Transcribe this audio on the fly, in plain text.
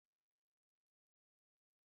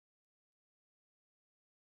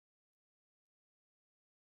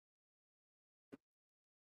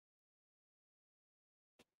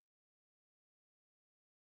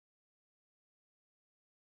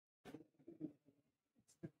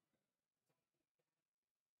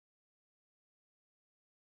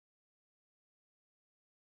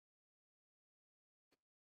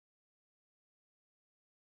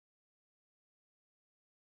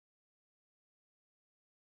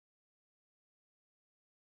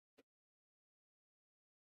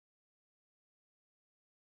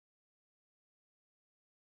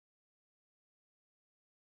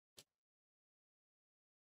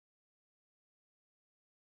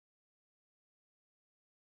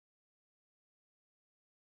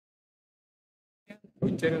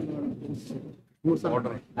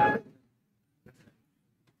Order.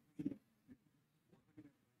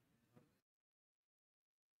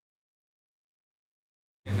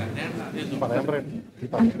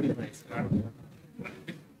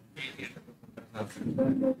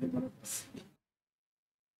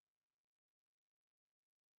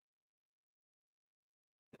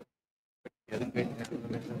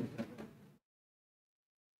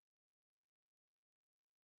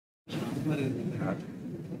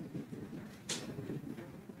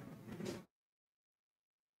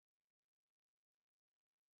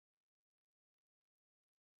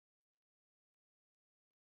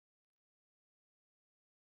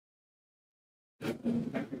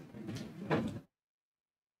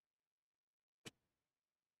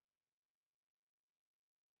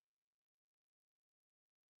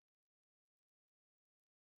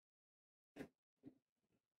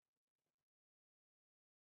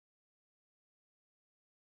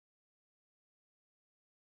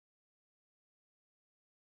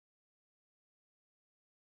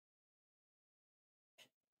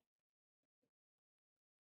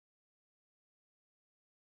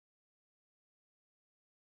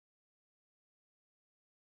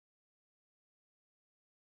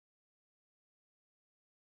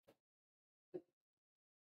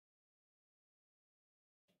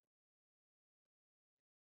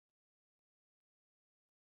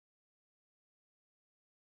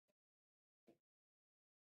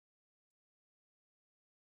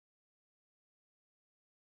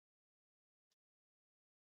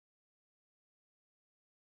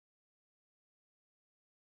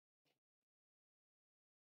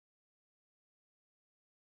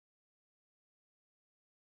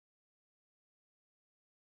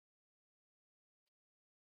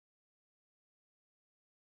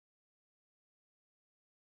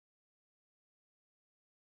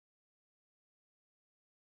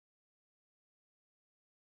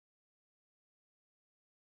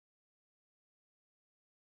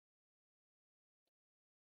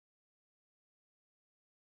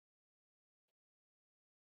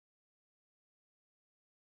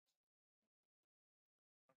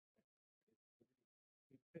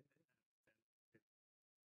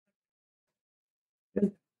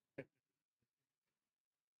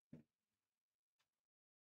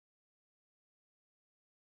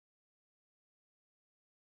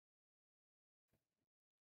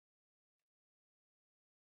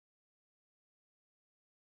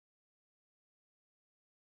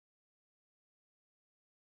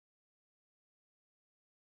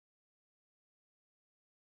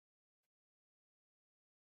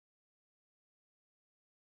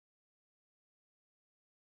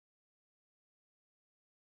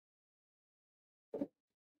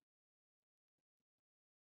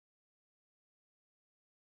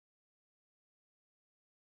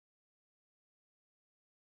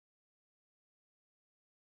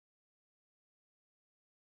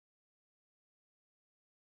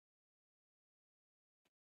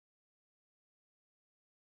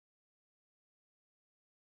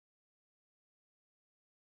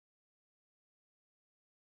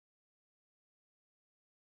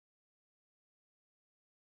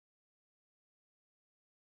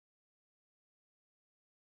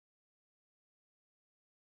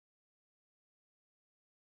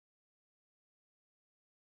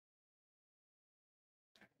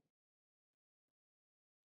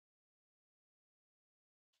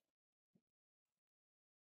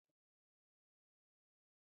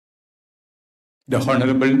 The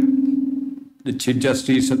Honourable, the Chief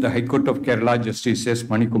Justice of the High Court of Kerala, Justice S.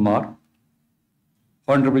 Manikumar,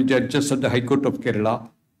 Honourable Judges of the High Court of Kerala,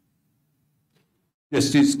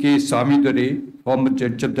 Justice K. Samidore, former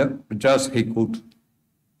Judge of the Madras High Court,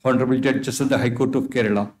 Honourable Judges of the High Court of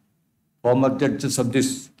Kerala, former Judges of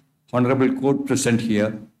this Honourable Court present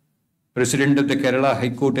here, President of the Kerala High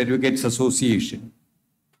Court Advocates Association,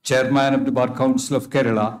 Chairman of the Bar Council of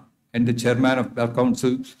Kerala and the Chairman of Bar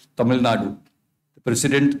Council Tamil Nadu, the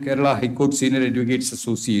President Kerala High Court Senior Advocates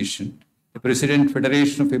Association, the President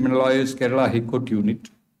Federation of Women Lawyers Kerala High Court Unit,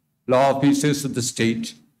 law officers of the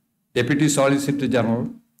state, Deputy Solicitor General,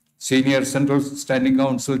 Senior Central Standing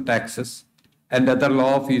Council Taxes, and other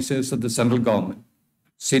law officers of the central government,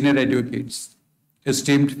 senior advocates,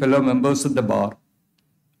 esteemed fellow members of the bar,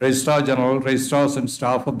 Registrar General, Registrars and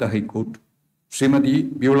staff of the High Court,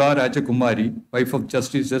 Srimati Beulah Rajakumari, wife of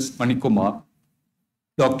Justice S. Manikumar,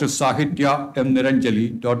 Dr. Sahitya M.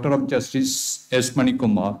 Niranjali, daughter of Justice S.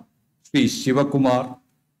 Manikumar, Sri Shivakumar,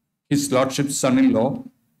 His Lordship's son-in-law,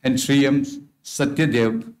 and Sri M.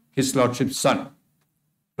 Satyadev, His Lordship's son,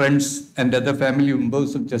 friends and other family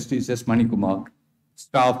members of Justice S. Manikumar,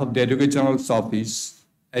 staff of the Advocate General's Office,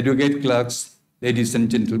 advocate clerks, ladies and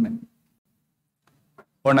gentlemen.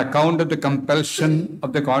 On account of the compulsion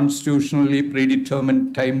of the constitutionally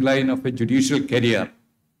predetermined timeline of a judicial career,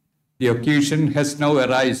 the occasion has now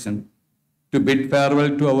arisen to bid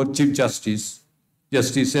farewell to our Chief Justice,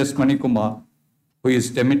 Justice S. Manikumar, who is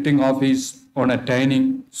demitting office on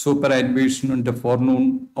attaining superannuation on the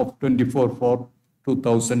forenoon of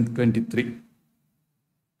 24/4/2023.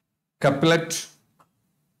 Couplet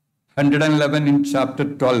 111 in Chapter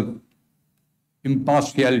 12,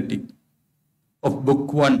 Impartiality, of Book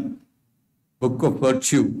 1, Book of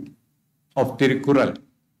Virtue of Tirukkural,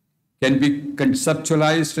 can be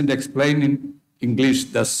conceptualized and explained in English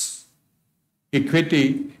thus: equity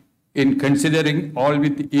in considering all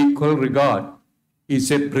with equal regard is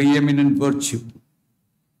a preeminent virtue.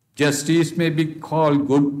 Justice may be called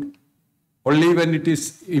good only when it is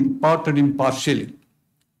imparted impartially,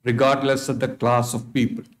 regardless of the class of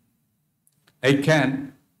people. I can,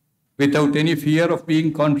 without any fear of being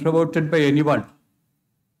controverted by anyone,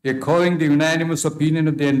 echoing the unanimous opinion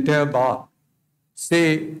of the entire bar, say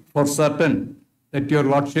for certain that your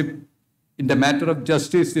Lordship, in the matter of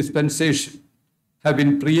justice dispensation, have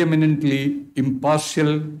been preeminently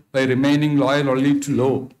impartial by remaining loyal only to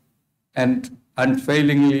law and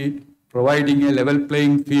unfailingly providing a level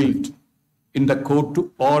playing field in the court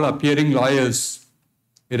to all appearing lawyers,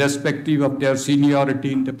 irrespective of their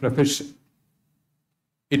seniority in the profession.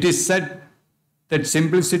 It is said that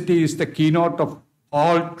simplicity is the keynote of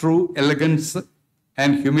all true elegance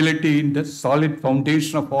and humility in the solid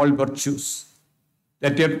foundation of all virtues.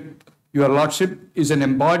 That your Lordship is an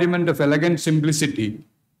embodiment of elegant simplicity,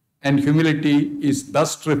 and humility is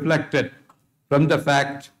thus reflected from the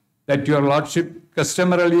fact that your Lordship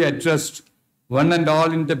customarily addressed one and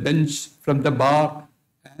all in the bench from the bar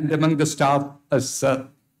and among the staff as sir.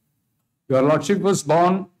 Your Lordship was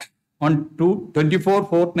born on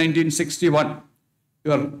 24/4/1961.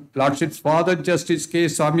 Your Lordship's father, Justice K.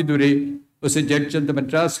 Swamidure, was a judge at the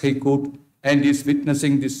Madras High Court and is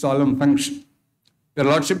witnessing this solemn function. Your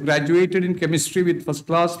Lordship graduated in chemistry with first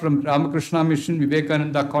class from Ramakrishna Mission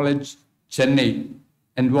Vivekananda College, Chennai,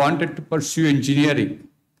 and wanted to pursue engineering,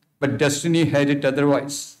 but destiny had it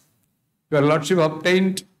otherwise. Your Lordship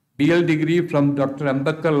obtained BL degree from Dr.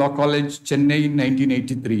 Ambedkar Law College, Chennai in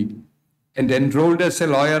 1983, and enrolled as a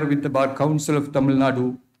lawyer with the Bar Council of Tamil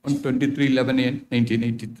Nadu on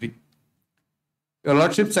 23/11/1983. Your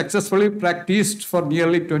Lordship successfully practiced for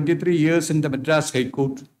nearly 23 years in the Madras High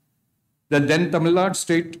Court, the then Tamil Nadu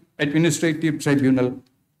State Administrative Tribunal,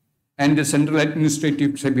 and the Central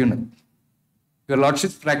Administrative Tribunal. Your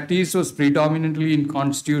Lordship's practice was predominantly in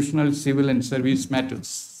constitutional, civil, and service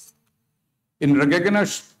matters. In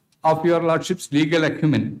recognition of your Lordship's legal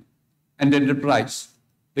acumen and enterprise,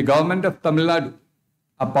 the government of Tamil Nadu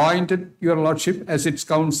appointed your Lordship as its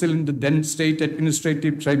counsel in the then State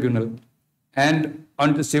Administrative Tribunal and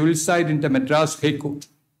on the civil side in the Madras High Court.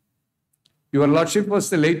 Your Lordship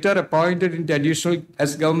was later appointed in the additional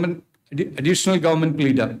government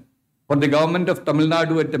leader for the government of Tamil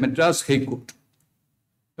Nadu at the Madras High Court.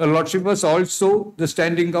 Your Lordship was also the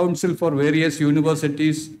standing counsel for various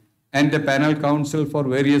universities and the panel counsel for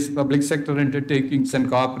various public sector undertakings and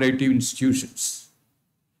cooperative institutions.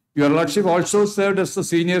 Your Lordship also served as the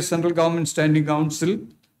senior central government standing counsel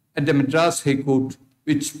at the Madras High Court,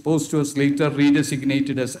 which post was later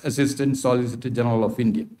redesignated as Assistant Solicitor General of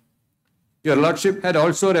India. Your Lordship had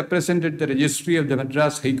also represented the registry of the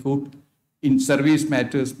Madras High Court in service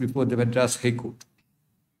matters before the Madras High Court.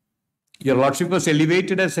 Your Lordship was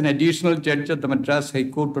elevated as an additional judge at the Madras High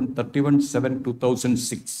Court on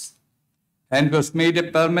 31/7/2006 and was made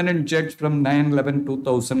a permanent judge from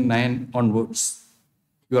 9/11/2009 onwards.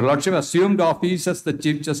 Your Lordship assumed office as the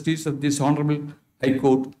Chief Justice of this Honourable High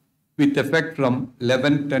Court with effect from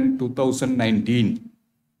 11/10/2019.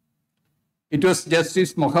 It was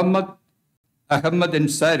Justice Muhammad Ahmad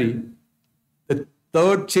Ansari, the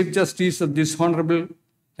third Chief Justice of this Honourable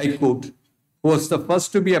High Court, who was the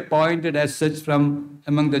first to be appointed as such from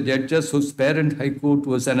among the judges whose parent High Court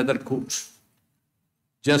was another court.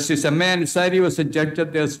 Justice M.A. Ansari was a judge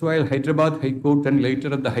at the erstwhile Hyderabad High Court and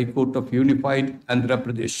later at the High Court of Unified Andhra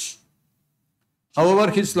Pradesh.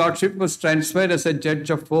 However, his Lordship was transferred as a judge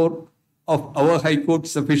of four of our High Court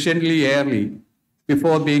sufficiently early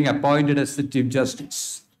before being appointed as the Chief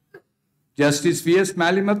Justice. Justice V.S.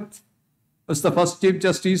 Malimath was the first Chief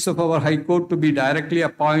Justice of our High Court to be directly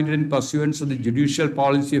appointed in pursuance of the judicial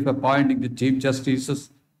policy of appointing the Chief Justices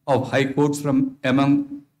of High Courts from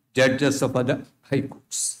among judges of other High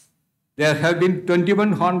Courts. There have been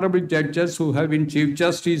 21 Honourable Judges who have been Chief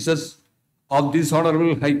Justices of this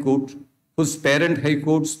Honourable High Court, whose parent high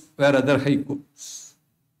courts were other high courts.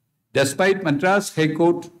 Despite Madras High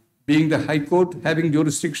Court being the high court having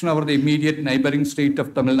jurisdiction over the immediate neighboring state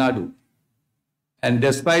of Tamil Nadu, and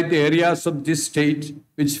despite the areas of this state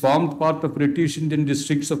which formed part of British Indian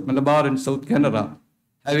districts of Malabar and South Canara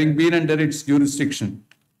having been under its jurisdiction,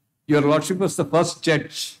 Your Lordship was the first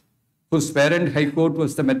judge whose parent high court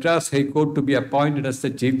was the Madras High Court to be appointed as the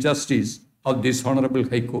Chief Justice of this Honourable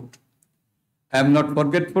High Court. I am not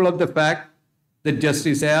forgetful of the fact that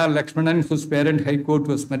Justice A.R. Lakshmanan, whose parent High Court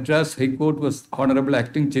was Madras High Court, was Honourable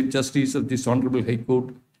Acting Chief Justice of this Honourable High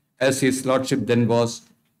Court, as his Lordship then was,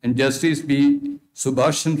 and Justice B.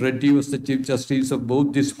 Subhashan Reddy was the Chief Justice of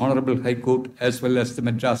both this Honourable High Court as well as the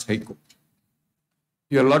Madras High Court.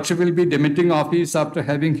 Your Lordship will be demitting office after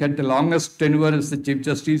having had the longest tenure as the Chief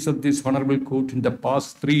Justice of this Honourable Court in the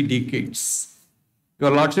past 3 decades.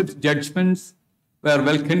 Your Lordship's judgments were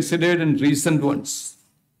well considered and recent ones,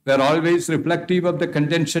 were always reflective of the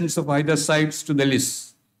contentions of either sides to the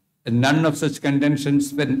list, and none of such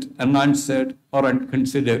contentions went unanswered or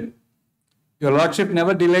unconsidered. Your Lordship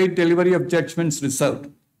never delayed delivery of judgments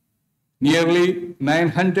reserved. Nearly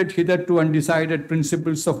 900 hitherto undecided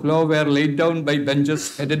principles of law were laid down by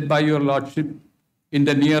benches headed by Your Lordship in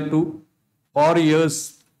the near to 4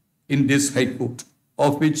 years in this High Court,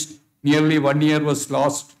 of which nearly 1 year was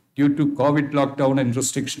lost due to COVID lockdown and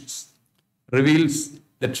restrictions, reveals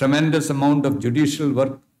the tremendous amount of judicial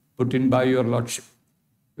work put in by Your Lordship.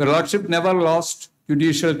 Your Lordship never lost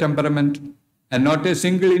judicial temperament, and not a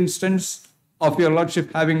single instance of Your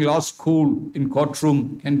Lordship having lost cool in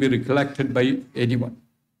courtroom can be recollected by anyone.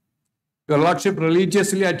 Your Lordship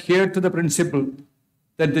religiously adhered to the principle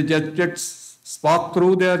that the judges spoke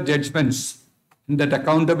through their judgments and that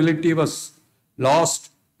accountability was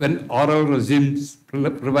lost when oral regimes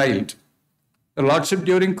prevailed. Your Lordship,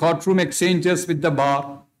 during courtroom exchanges with the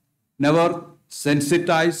bar, never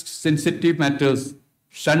sensitized sensitive matters,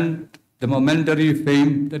 shunned the momentary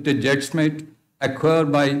fame that a judge might acquire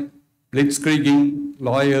by blitzkrieging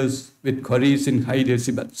lawyers with queries in high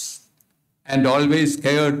decibels, and always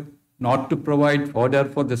cared not to provide fodder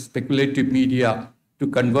for the speculative media to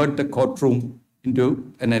convert the courtroom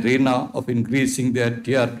into an arena of increasing their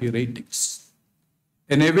TRP ratings.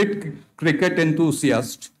 An avid cricket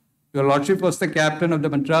enthusiast, Your Lordship was the captain of the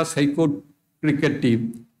Madras High Court cricket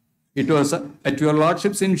team. It was at Your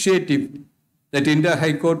Lordship's initiative that Inter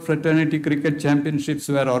High Court Fraternity Cricket Championships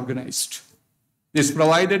were organized. This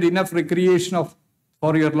provided enough recreation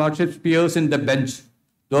for Your Lordship's peers in the bench,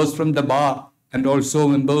 those from the bar, and also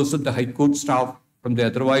members of the High Court staff from their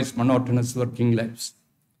otherwise monotonous working lives.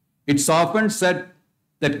 It's often said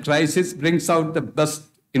that crisis brings out the best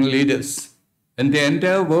in leaders, and the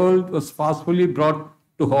entire world was forcefully brought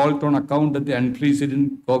to halt on account of the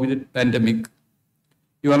unprecedented COVID pandemic.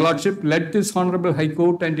 Your Lordship led this Honourable High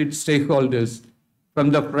Court and its stakeholders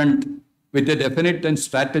from the front with a definite and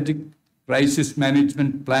strategic crisis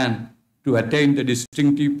management plan to attain the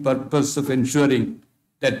distinctive purpose of ensuring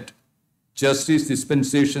that justice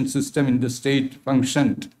dispensation system in the state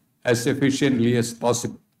functioned as efficiently as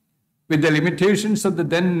possible. With the limitations of the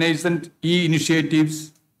then nascent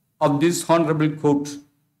e-initiatives of this Honourable Court,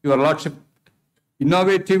 Your Lordship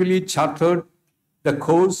innovatively chartered the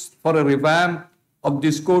course for a revamp of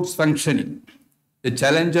this court's functioning. The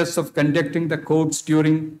challenges of conducting the courts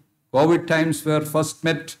during COVID times were first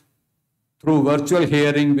met through virtual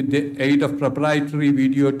hearing with the aid of proprietary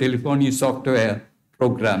video telephony software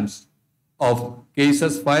programs of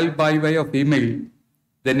cases filed by way of email,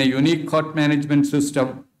 then a unique court management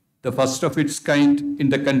system, the first of its kind in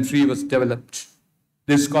the country, was developed.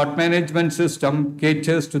 This court management system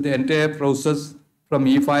caters to the entire process from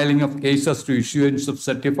e-filing of cases to issuance of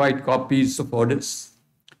certified copies of orders.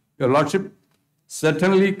 Your Lordship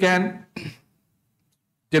certainly can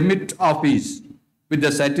demit office with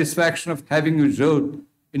the satisfaction of having ushered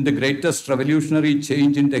in the greatest revolutionary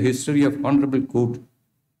change in the history of Honourable Court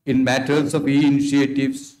in matters of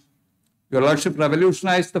e-initiatives. Your Lordship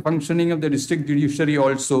revolutionized the functioning of the district judiciary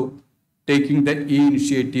also, taking the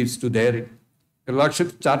e-initiatives to their end. Your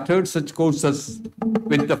Lordship chartered such courses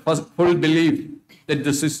with the full belief that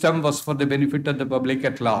the system was for the benefit of the public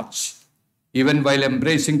at large. Even while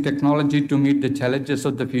embracing technology to meet the challenges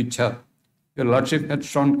of the future, Your Lordship had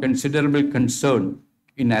shown considerable concern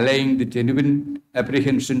in allaying the genuine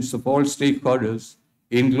apprehensions of all stakeholders,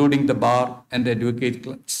 including the bar and the advocate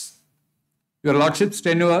clubs. Your Lordship's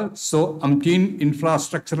tenure saw umpteen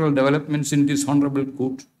infrastructural developments in this Honourable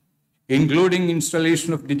Court, including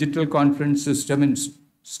installation of digital conference system and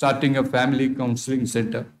starting a family counselling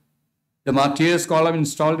centre. The Martyrs column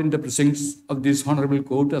installed in the precincts of this Honourable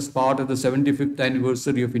Court as part of the 75th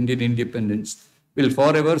anniversary of Indian independence will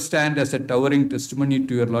forever stand as a towering testimony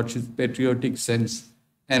to your Lordship's patriotic sense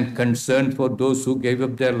and concern for those who gave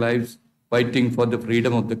up their lives fighting for the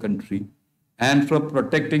freedom of the country and for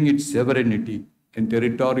protecting its sovereignty and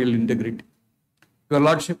territorial integrity. Your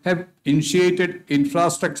Lordship have initiated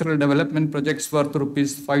infrastructural development projects worth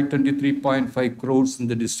rupees 523.5 crores in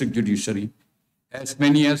the district judiciary. As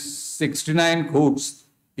many as 69 courts,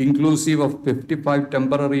 inclusive of 55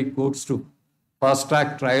 temporary courts to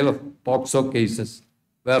fast-track trial of POCSO cases,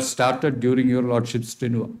 were started during your Lordship's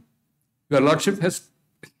tenure. Your Lordship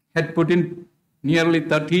had put in nearly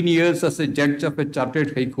 13 years as a judge of a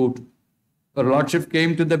chartered High Court. Your Lordship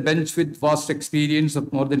came to the bench with vast experience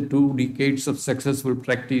of more than 2 decades of successful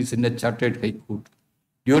practice in a chartered High Court,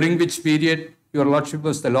 during which period your Lordship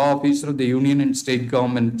was the law officer of the Union and state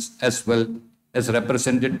governments as well as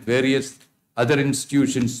represented various other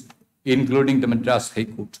institutions, including the Madras High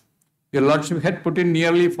Court. Your Lordship had put in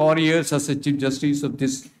nearly 4 years as a Chief Justice of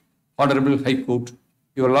this Honourable High Court.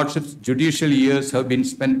 Your Lordship's judicial years have been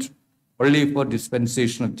spent only for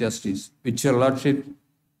dispensation of justice, which your Lordship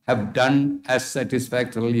have done as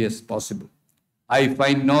satisfactorily as possible. I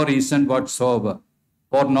find no reason whatsoever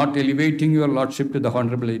for not elevating your Lordship to the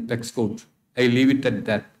Honourable Apex Court. I leave it at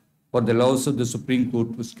that, for the laws of the Supreme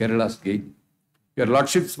Court was Kerala's gain. Your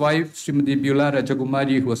Lordship's wife, Srimati Beulah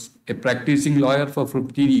Rajakumari, who was a practicing lawyer for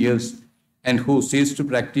 15 years and who ceased to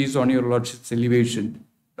practice on your Lordship's elevation,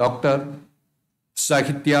 Dr.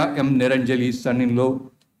 Sahitya M. Niranjali's son-in-law,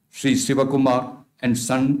 Sri Sivakumar, and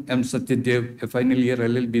son M. Satyadev, a final year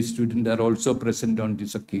LLB student, are also present on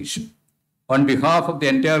this occasion. On behalf of the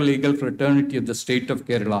entire legal fraternity of the state of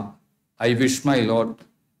Kerala, I wish my Lord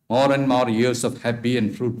more and more years of happy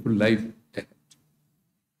and fruitful life ahead.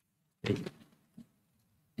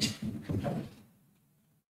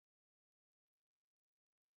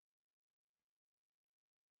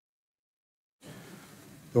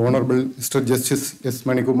 The Honourable Mr. Justice S.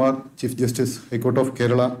 Manikumar, Chief Justice, High Court of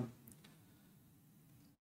Kerala,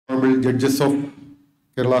 Honourable Judges of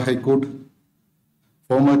Kerala High Court,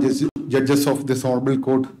 former Judges of this Honourable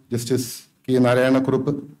Court, Justice K. Narayana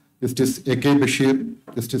Kurup, Justice A.K. Bashir,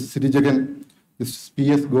 Justice Sirijagan, Justice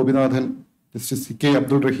P.S. Gobinathan, Justice C.K.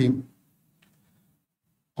 Abdul Rahim,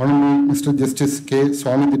 Honourable Mr. Justice K.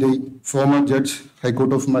 Swamididai, former Judge, High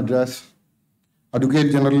Court of Madras,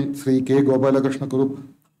 Advocate General Sri K. Gopalakrishna Kurup,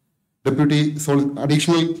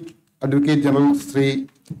 Additional Advocate General Sri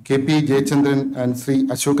K.P. Jayachandran and Sri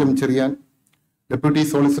Ashokam Cherian, Deputy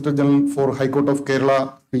Solicitor General for High Court of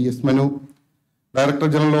Kerala, Sri S. Manu, Director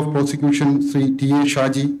General of Prosecution, Sri T.A.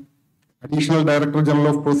 Shaji, Additional Director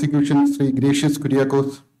General of Prosecution, Sri Gracious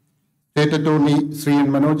Kuriakos, State Attorney, Sri N.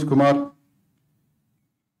 Manoj Kumar,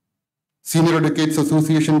 Senior Advocates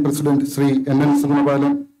Association President, Sri N.N.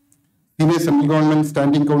 Sugunabalan, Senior Central Government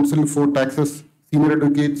Standing Council for Taxes, Senior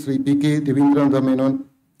Advocate Sri P.K. Devendra Menon,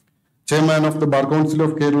 Chairman of the Bar Council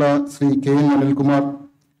of Kerala, Sri K.N. Anil Kumar,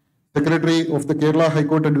 Secretary of the Kerala High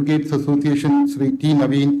Court Advocates Association, Sri T.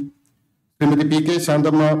 Naveen, Srimati P.K.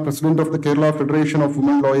 Shantamma, President of the Kerala Federation of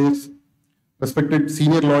Women Lawyers, respected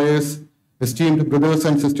senior lawyers, esteemed brothers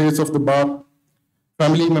and sisters of the bar,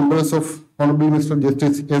 family members of Honourable Mr.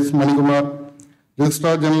 Justice S. Manikumar,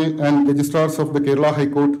 Registrar General and Registrars of the Kerala High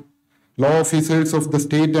Court, law officers of the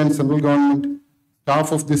state and central government,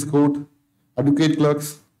 staff of this court, advocate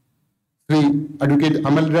clerks, Sri Advocate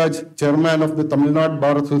Amal Raj, Chairman of the Tamil Nadu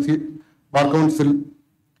Bar Council,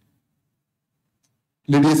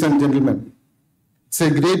 ladies and gentlemen. It's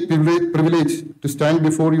a great privilege to stand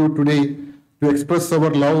before you today to express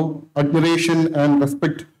our love, admiration and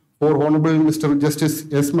respect for Honourable Mr. Justice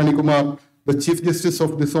S. Manikumar, the Chief Justice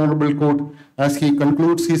of this Honourable Court, as he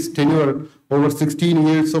concludes his tenure over 16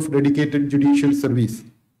 years of dedicated judicial service.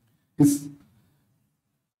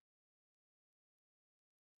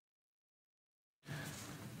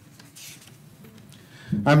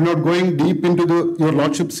 I'm not going deep into your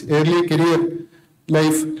Lordship's early career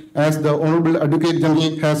life, as the Honourable Advocate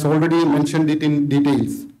General has already mentioned it in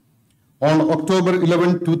details. On October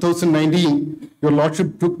 11, 2019, your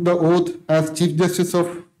Lordship took the oath as Chief Justice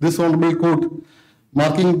of this Honourable Court,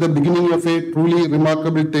 marking the beginning of a truly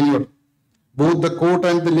remarkable tenure. Both the court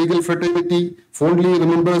and the legal fraternity fondly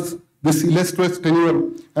remembers this illustrious tenure,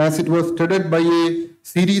 as it was studded by a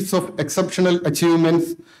series of exceptional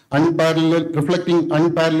achievements, reflecting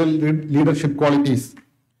unparalleled leadership qualities.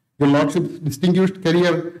 Your Lordship's distinguished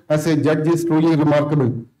career as a judge is truly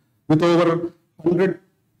remarkable. With over 100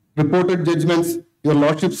 reported judgments, your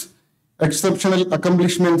Lordship's exceptional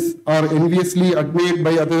accomplishments are enviously admired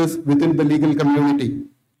by others within the legal community.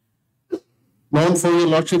 Known for your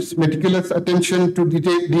Lordship's meticulous attention to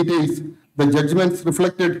details, the judgments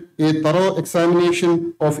reflected a thorough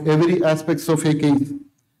examination of every aspect of a case.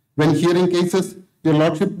 When hearing cases, your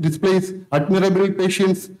Lordship displays admirable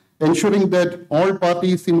patience, ensuring that all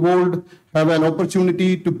parties involved have an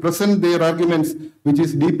opportunity to present their arguments, which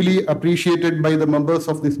is deeply appreciated by the members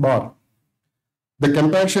of this bar. The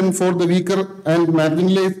compassion for the weaker and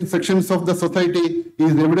marginalized sections of the society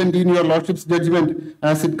is evident in your Lordship's judgment,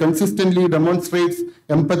 as it consistently demonstrates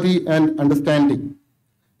empathy and understanding.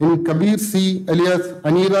 In Kabir C. alias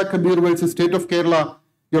Anira Kabir versus State of Kerala,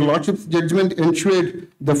 your Lordship's judgment ensured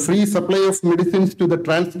the free supply of medicines to the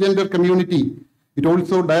transgender community. It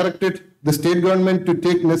also directed the state government to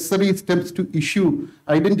take necessary steps to issue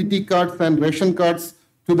identity cards and ration cards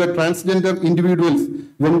to the transgender individuals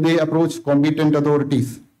when they approach competent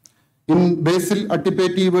authorities. In Basil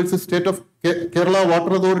Attipeti versus State of Kerala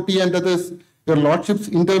Water Authority and others, your Lordship's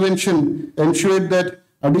intervention ensured that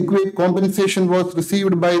adequate compensation was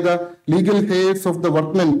received by the legal heirs of the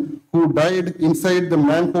workmen who died inside the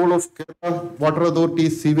manhole of Kerala Water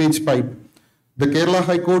Authority's sewage pipe. The Kerala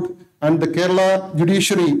High Court and the Kerala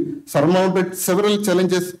judiciary surmounted several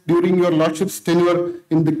challenges during your Lordship's tenure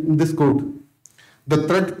in this court. The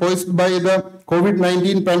threat posed by the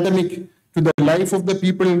COVID-19 pandemic to the life of the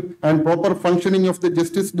people and proper functioning of the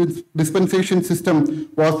justice dispensation system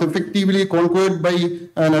was effectively conquered by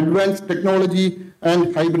an advanced technology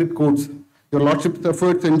and hybrid courts. Your Lordship's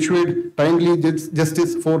efforts ensured timely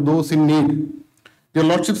justice for those in need. Your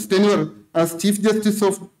Lordship's tenure as Chief Justice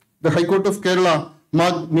of the High Court of Kerala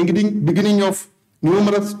marked beginning of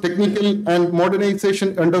numerous technical and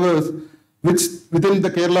modernization endeavors within the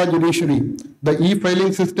Kerala judiciary. The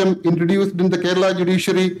e-filing system introduced in the Kerala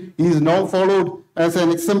judiciary is now followed as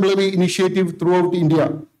an exemplary initiative throughout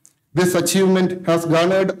India. This achievement has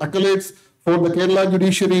garnered accolades for the Kerala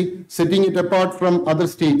judiciary, setting it apart from other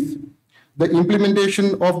states. The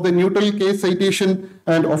implementation of the neutral case citation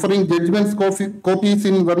and offering judgments copies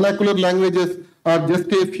in vernacular languages are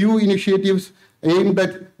just a few initiatives aimed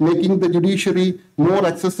at making the judiciary more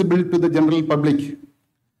accessible to the general public.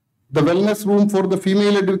 The wellness room for the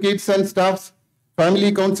female advocates and staffs,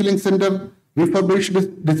 family counseling center, refurbished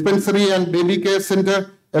dispensary and baby care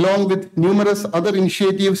center, along with numerous other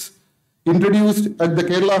initiatives introduced at the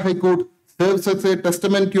Kerala High Court, serves as a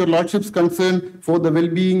testament to your Lordship's concern for the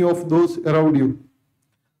well-being of those around you.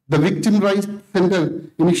 The Victim Rights Center,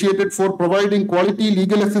 initiated for providing quality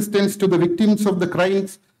legal assistance to the victims of the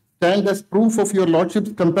crimes, stand as proof of your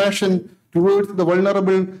Lordship's compassion towards the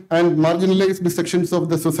vulnerable and marginalized sections of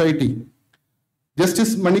the society.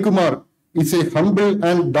 Justice Manikumar is a humble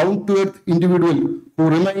and down-to-earth individual who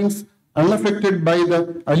remains unaffected by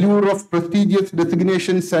the allure of prestigious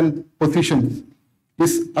designations and positions.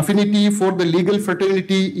 His affinity for the legal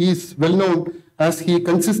fraternity is well known, as he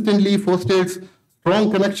consistently fosters strong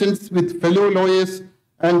connections with fellow lawyers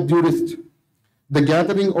and jurists. The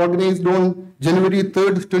gathering organized on January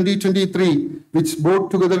 3rd, 2023, which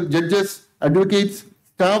brought together judges, advocates,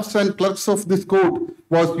 staffs and clerks of this court,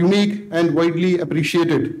 was unique and widely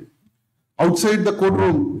appreciated. Outside the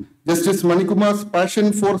courtroom, Justice Manikumar's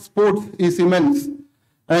passion for sports is immense.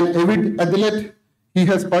 An avid athlete, he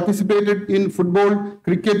has participated in football,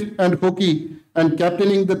 cricket and hockey and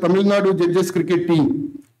captaining the Tamil Nadu Judges cricket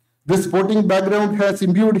team. This sporting background has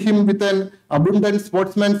imbued him with an abundant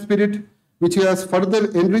sportsman spirit, which has further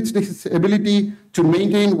enriched his ability to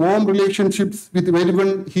maintain warm relationships with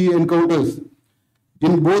everyone he encounters.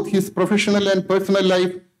 In both his professional and personal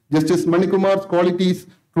life, Justice Manikumar's qualities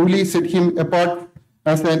truly set him apart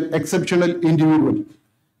as an exceptional individual.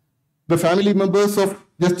 The family members of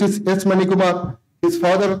Justice S. Manikumar, his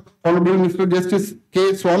father, Honourable Mr. Justice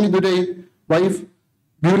K. Swamidurai, wife,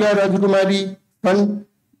 Beulah Rajakumari, son,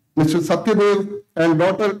 Mr. Satyadev, and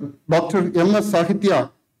daughter, Dr. M.S.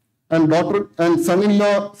 Sahitya, and daughter and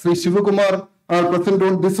son-in-law Sri Shivakumar are present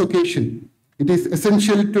on this occasion. It is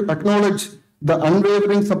essential to acknowledge the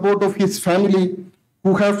unwavering support of his family,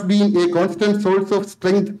 who have been a constant source of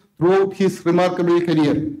strength throughout his remarkable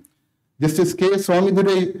career. Justice K.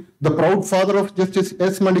 Swamidurai, the proud father of Justice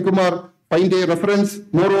S. Manikumar, find a reference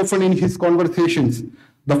more often in his conversations.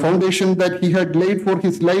 The foundation that he had laid for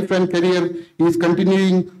his life and career is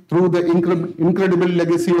continuing through the incredible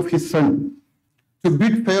legacy of his son. To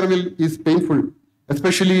bid farewell is painful,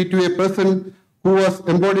 especially to a person who was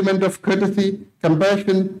embodiment of courtesy,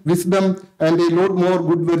 compassion, wisdom, and a lot more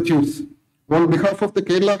good virtues. On behalf of the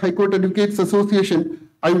Kerala High Court Advocates Association,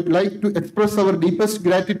 I would like to express our deepest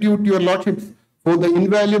gratitude to your Lordships for the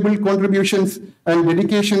invaluable contributions and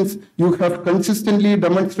dedications you have consistently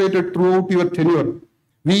demonstrated throughout your tenure.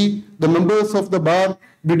 We, the members of the bar,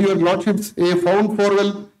 bid your lordships a fond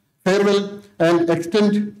farewell and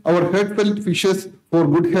extend our heartfelt wishes for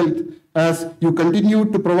good health as you continue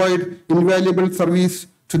to provide invaluable service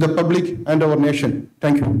to the public and our nation.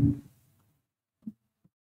 Thank you.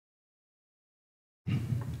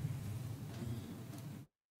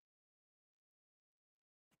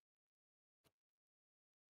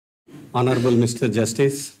 Honourable Mr.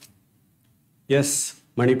 Justice, yes,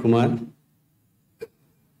 Manikumar,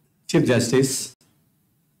 Chief Justice,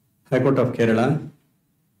 High Court of Kerala,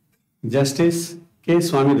 Justice K.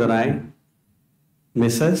 Swamidurai,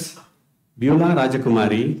 Mrs. Beulah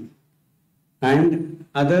Rajakumari, and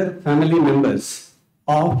other family members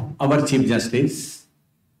of our Chief Justice,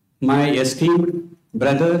 my esteemed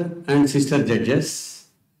brother and sister judges,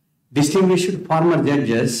 distinguished former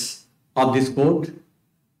judges of this court,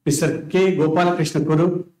 Mr. K. Gopalakrishna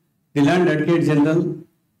Kuru, the Learned Advocate General,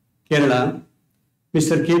 Kerala,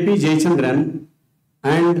 Mr. K. P. Jayachandran,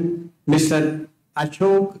 and Mr.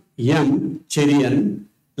 Ashok M. Cherian,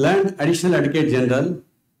 Learned Additional Advocate General,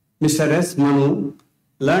 Mr. S. Manu,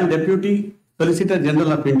 Learned Deputy Solicitor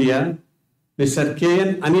General of India, Mr. K.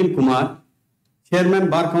 N. Anil Kumar, Chairman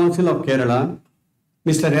Bar Council of Kerala,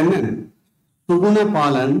 Mr. N. N. Suguna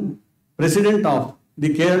Palan, President of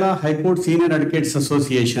the Kerala High Court Senior Advocates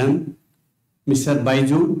Association, Mr.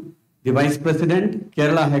 Baiju, the Vice President,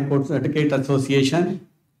 Kerala High Court Advocate Association,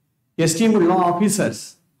 esteemed law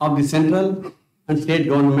officers of the central and state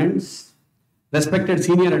governments, respected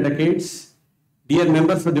senior advocates, dear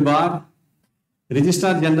members of the bar,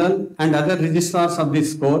 Registrar General and other registrars of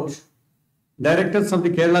this court, directors of the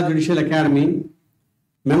Kerala Judicial Academy,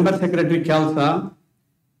 Member Secretary Khalsa,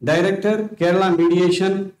 Director, Kerala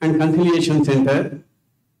Mediation and Conciliation Center,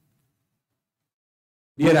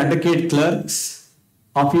 dear advocate clerks,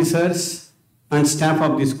 officers and staff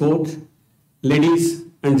of this court, ladies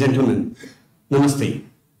and gentlemen, Namaste.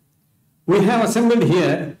 We have assembled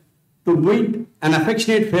here to bid an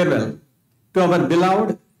affectionate farewell to our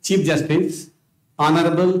beloved Chief Justice,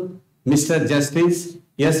 Honourable Mr. Justice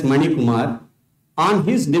S. Manikumar, on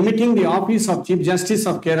his demitting the office of Chief Justice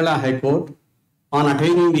of Kerala High Court on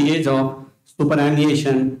attaining the age of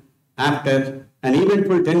superannuation after an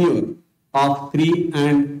eventful tenure of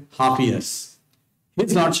 3.5 years.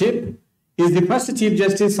 His Lordship is the first Chief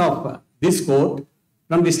Justice of this court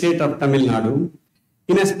from the state of Tamil Nadu.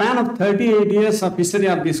 In a span of 38 years of history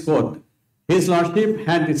of this court, His Lordship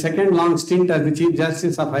had the second long stint as the Chief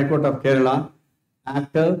Justice of High Court of Kerala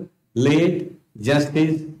after late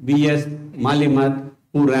Justice B.S. Malimat,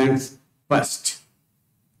 who ranks first.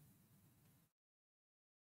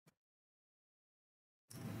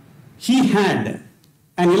 He had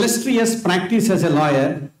an illustrious practice as a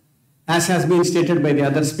lawyer, as has been stated by the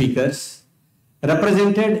other speakers,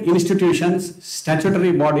 represented institutions,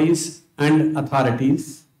 statutory bodies and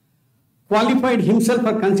authorities, qualified himself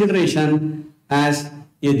for consideration as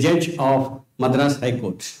a judge of Madras High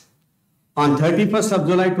Court. On 31st of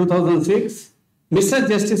July 2006, Mr.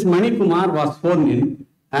 Justice Manikumar was sworn in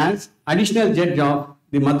as additional judge of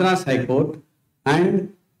the Madras High Court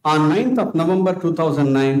and on 9th of November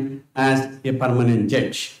 2009 as a permanent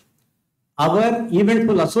judge. Our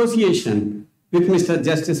eventful association with Mr.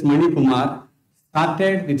 Justice Manikumar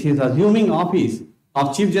started with his assuming office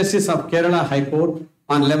of Chief Justice of Kerala High Court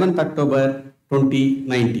on 11th October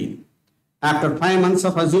 2019. After 5 months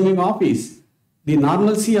of assuming office, the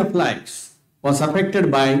normalcy of lives was affected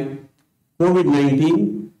by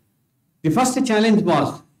COVID-19. The first challenge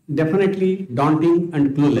was definitely daunting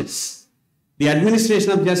and clueless. The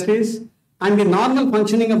administration of justice and the normal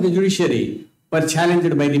functioning of the judiciary were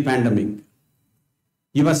challenged by the pandemic.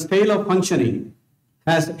 Your style of functioning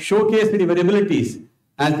has showcased your abilities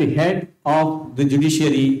as the head of the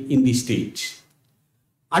judiciary in the state.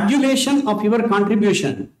 Adulation of your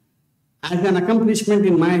contribution as an accomplishment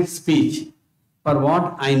in my speech for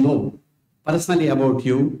what I know personally about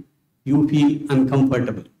you, you feel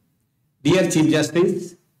uncomfortable. Dear Chief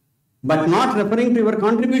Justice, but not referring to your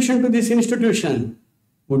contribution to this institution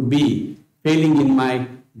would be failing in my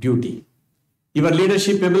duty. Your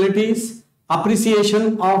leadership abilities,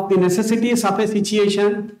 appreciation of the necessities of a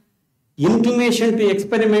situation, inclination to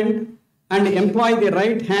experiment and employ the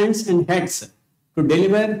right hands and heads to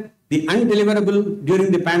deliver the undeliverable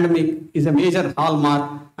during the pandemic is a major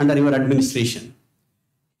hallmark under your administration.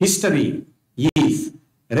 History is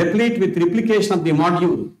replete with replication of the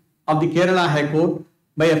module of the Kerala High Court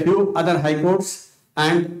by a few other high courts,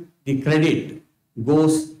 and the credit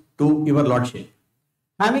goes to your Lordship.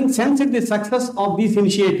 Having sensed the success of these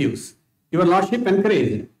initiatives, your Lordship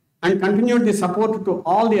encouraged and continued the support to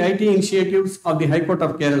all the IT initiatives of the High Court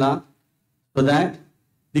of Kerala so that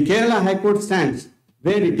The Kerala High Court stands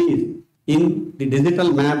where it is in the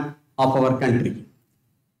digital map of our country.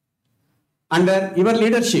 Under your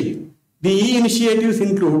leadership, the e-initiatives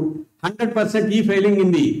include 100% e-filing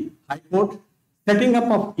in the High Court, setting up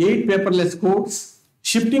of 8 paperless courts,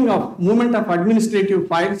 shifting of movement of administrative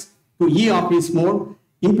files to e-office mode,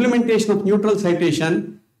 implementation of neutral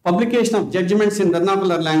citation, publication of judgments in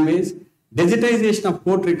vernacular language, digitization of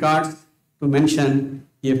court records, to mention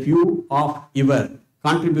a few of your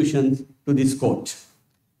contributions to this court.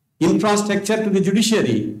 Infrastructure to the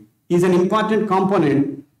judiciary is an important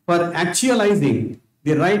component for actualizing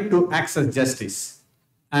the right to access justice.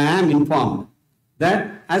 I am informed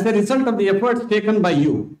that as a result of the efforts taken by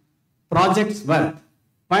you, projects worth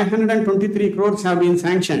 523 crores have been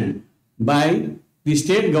sanctioned by the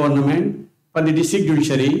state government for the district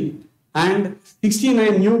judiciary, and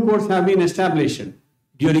 69 new courts have been established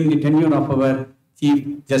during the tenure of our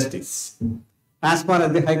Chief Justice. As far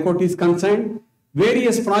as the High Court is concerned,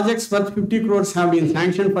 various projects worth 50 crores have been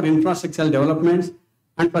sanctioned for infrastructural developments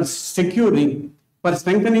and for strengthening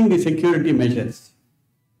the security measures.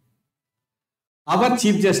 Our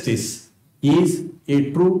Chief Justice is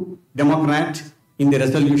a true democrat in the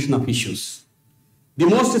resolution of issues. The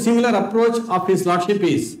most similar approach of His Lordship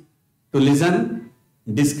is to listen,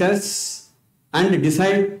 discuss, and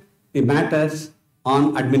decide the matters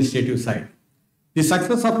on administrative side. The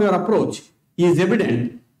success of your approach is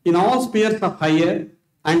evident in all spheres of higher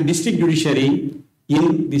and district judiciary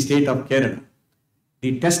in the state of Kerala.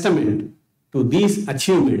 The testament to these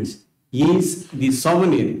achievements is the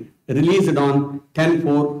souvenir released on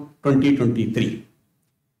 10/4/2023.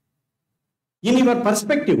 In your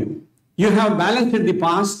perspective, you have balanced the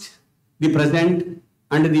past, the present,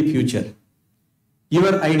 and the future.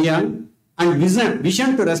 Your idea and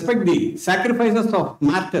vision to respect the sacrifices of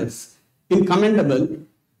martyrs is commendable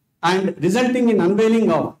and resulting in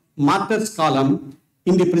unveiling of Martyrs Column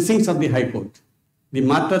in the precincts of the High Court. The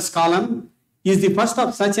Martyrs Column is the first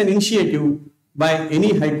of such an initiative by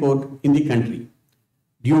any High Court in the country.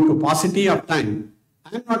 Due to paucity of time,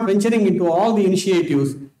 I am not venturing into all the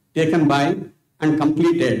initiatives taken by and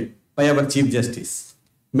completed by our Chief Justice.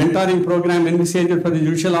 Mentoring program envisaged for the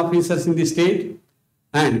judicial officers in the state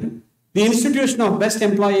and the institution of Best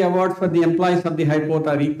Employee Award for the employees of the High Court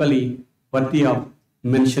are equally worthy of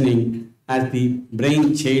mentioning as the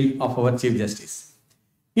brainchild of our Chief Justice.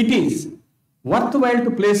 It is worthwhile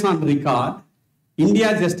to place on record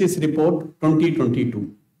India Justice Report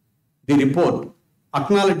 2022. The report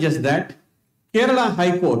acknowledges that Kerala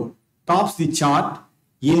High Court tops the chart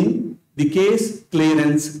in the case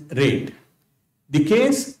clearance rate. The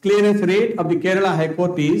case clearance rate of the Kerala High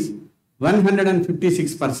Court is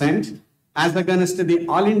 156% as against the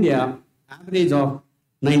All India average of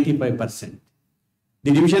 95%.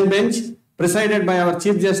 The division bench presided by our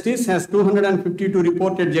Chief Justice has 252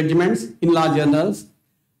 reported judgments in law journals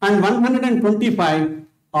and 125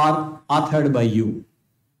 are authored by you.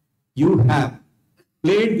 You have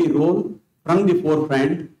played the role from the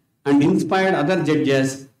forefront and inspired other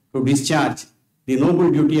judges to discharge the noble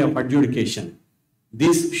duty of adjudication.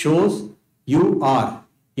 This shows you are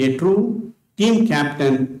a true team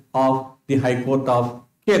captain of the High Court of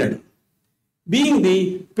Kerala. Being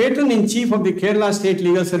the patron-in-chief of the Kerala State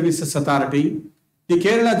Legal Services Authority, the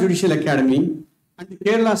Kerala Judicial Academy, and the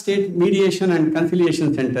Kerala State Mediation and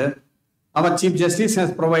Conciliation Center, our Chief Justice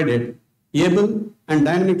has provided able and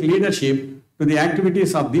dynamic leadership to the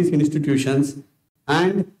activities of these institutions,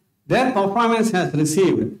 and their performance has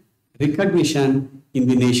received recognition in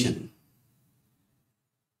the nation.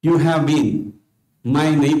 You have been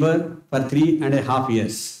my neighbor for 3.5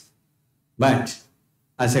 years, but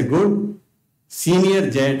as a good senior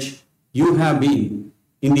judge, you have been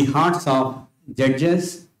in the hearts of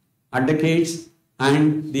judges, advocates,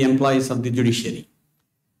 and the employees of the judiciary.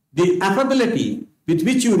 The affability with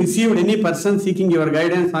which you received any person seeking your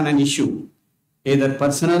guidance on an issue, either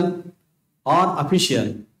personal or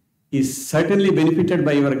official, is certainly benefited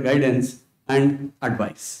by your guidance and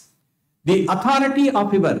advice. The authority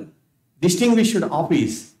of your distinguished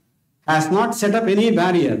office has not set up any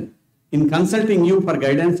barrier in consulting you for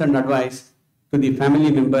guidance and advice to the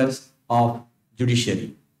family members of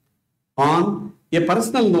judiciary. On a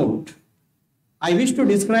personal note, I wish to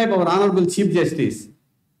describe our Honourable Chief Justice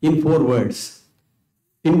in 4 words: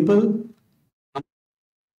 simple,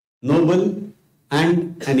 noble,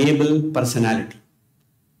 and an able personality.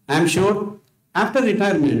 I am sure after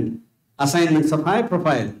retirement, assignments of high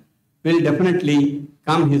profile will definitely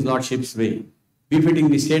come His Lordship's way, befitting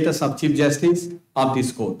the status of Chief Justice of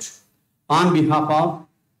this court. On behalf of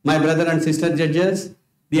my brother and sister judges,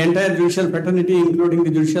 the entire judicial fraternity, including the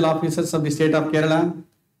judicial officers of the state of Kerala,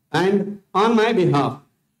 And on my behalf,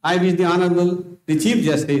 I wish the Honourable, the Chief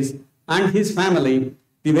Justice and his family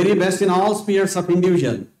the very best in all spheres of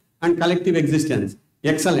individual and collective existence,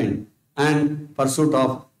 excellent and pursuit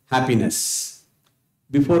of happiness.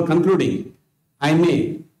 Before concluding, I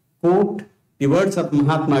may quote the words of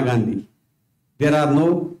Mahatma Gandhi. There are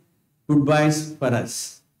no goodbyes for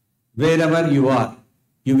us. Wherever you are,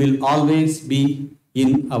 you will always be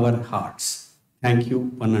in our hearts. Thank you,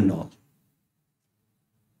 one and all.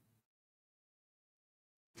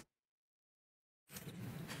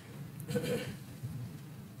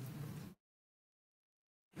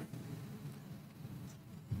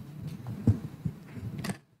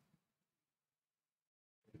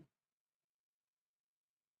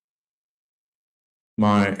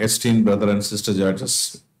 My esteemed brother and sister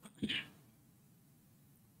judges,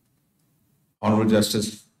 Honorable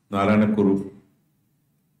Justice Narayana Kuru,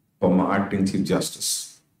 former Acting Chief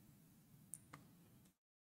Justice,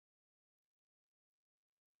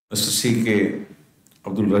 Mr. C.K.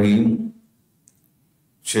 Abdul Rahim,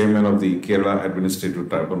 Chairman of the Kerala Administrative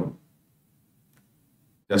Tribunal,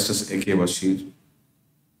 Justice A.K. Bashir,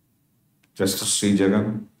 Justice Sri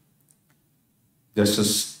Jagan,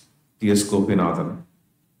 Justice T.S. Gopinathan,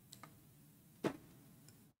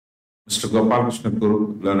 Mr. Gopal Krishna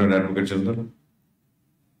Kuru, Learned Advocate General,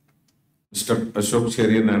 Mr. Ashok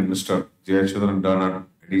Cherian and Mr. Jayachandran Learned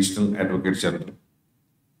Additional Advocate General,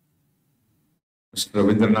 Mr.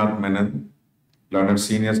 Ravindranath Menon, Learned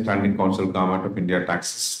Senior Standing Counsel Government of India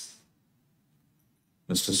Taxes,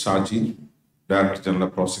 Mr. Shaji, Director General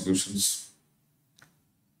of Prosecutions,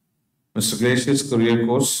 Mr. Gracious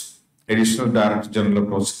Kuriakos, Additional Director General of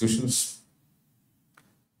Prosecutions,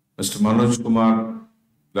 Mr. Manoj Kumar,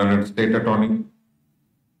 Learned State Attorney,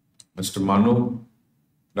 Mr. Manu,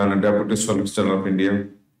 Learned Deputy Solicitor General of India,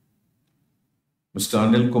 Mr.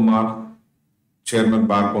 Anil Kumar, Chairman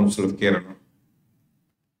Bar Council of Kerala,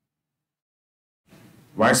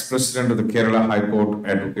 Vice President of the Kerala High Court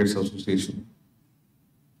Advocates Association,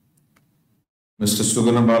 Mr.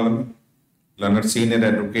 Suganabalan, Learned Senior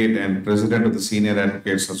Advocate and President of the Senior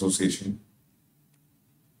Advocates Association,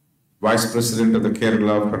 Vice President of the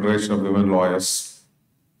Kerala Federation of Women Lawyers,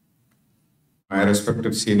 my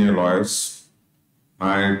respected senior lawyers,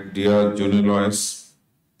 my dear junior lawyers,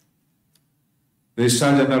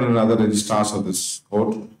 Registrar General and other registrars of this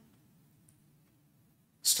court,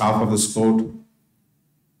 staff of this court,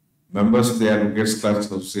 members of the Advocates Clerks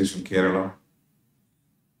Association Kerala,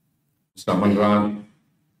 Mr. Aman Raj,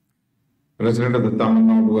 President of the Tamil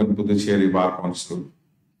Nadu and Puducherry Bar Council,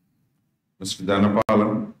 Mr.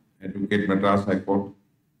 Dhanapalan, Advocate Madras High Court,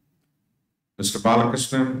 Mr.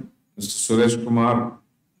 Balakrishnan, Mr. Suresh Kumar,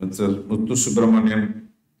 Mr. Muthu Subramanian,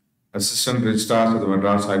 Assistant Registrars of the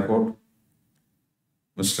Madras High Court,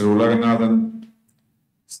 Mr. Ulaganathan,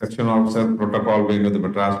 Section Officer, Protocol Wing of the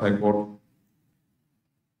Madras High Court,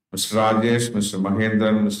 Mr. Rajesh, Mr.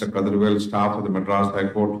 Mahendran, Mr. Kadirwell, staff of the Madras High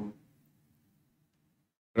Court,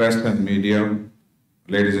 press and media,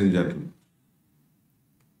 ladies and gentlemen.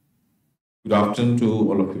 Good afternoon to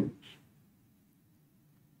all of you.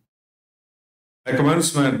 I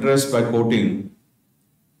commence my address by quoting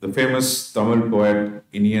the famous Tamil poet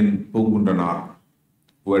Iniyan Pungundanar,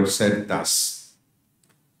 who had said thus,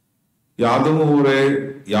 Yadam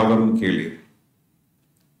Ure Yavaram Keli.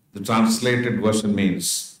 The translated version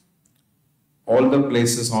means, all the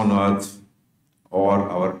places on earth or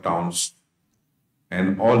our towns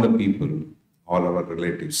and all the people, all our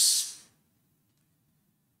relatives.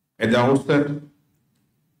 At the outset,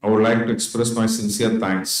 I would like to express my sincere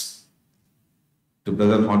thanks to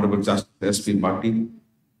Brother Honourable Justice S.P. Bhatti,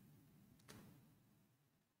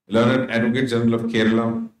 Learned Advocate General of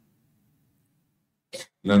Kerala,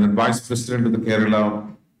 Learned Vice President of the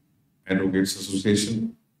Kerala Advocates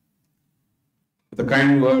Association, for the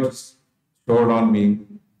kind words stored on me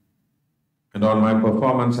and on my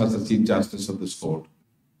performance as the Chief Justice of this court,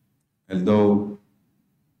 although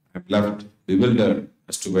I'm left bewildered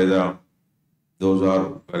as to whether those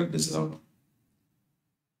are well deserved.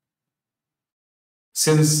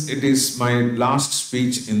 Since it is my last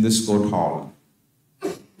speech in this court hall,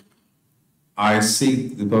 I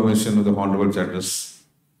seek the permission of the Honourable Judges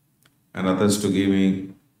and others to give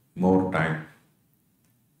me more time.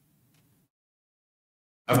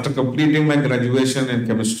 After completing my graduation in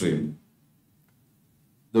chemistry,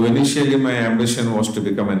 though initially my ambition was to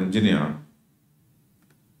become an engineer,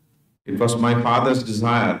 it was my father's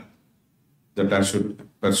desire that I should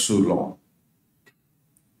pursue law.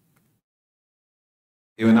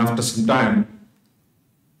 Even after some time,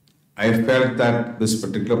 I felt that this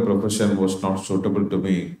particular profession was not suitable to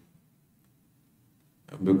me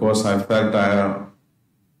because I felt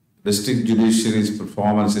district judiciary's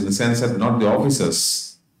performance in the sense that not the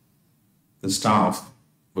officers, the staff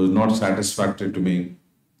was not satisfactory to me.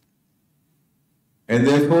 And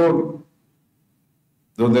therefore,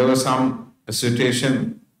 though there was some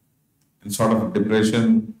hesitation and sort of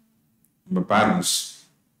depression from my parents,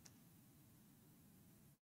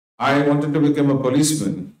 I wanted to become a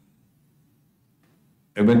policeman.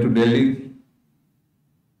 I went to Delhi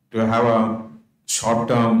to have a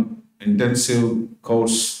short-term intensive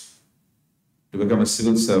course to become a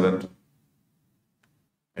civil servant.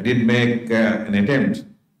 I did make an attempt.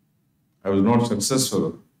 I was not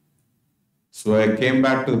successful. So I came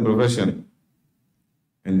back to the profession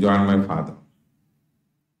and joined my father.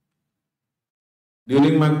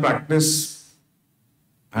 During my practice,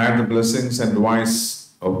 I had the blessings and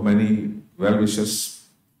advice of many well-wishers.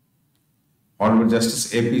 Honourable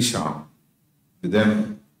Justice A.P. Shah, the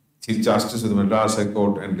then Chief Justice of the Madras High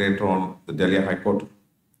Court and later on the Delhi High Court.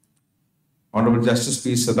 Honourable Justice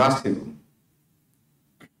P. Sadasivam,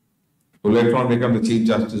 who later on became the Chief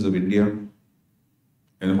Justice of India,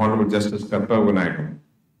 and Honourable Justice Karpava Naidu,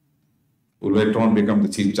 who later on became the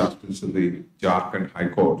Chief Justice of the Jharkhand High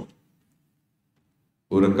Court,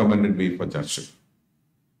 who recommended me for judgeship.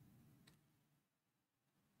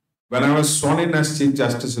 When I was sworn in as Chief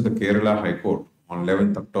Justice of the Kerala High Court on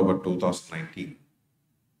 11th October 2019,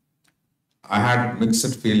 I had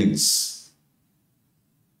mixed feelings,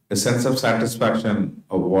 a sense of satisfaction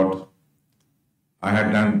of what I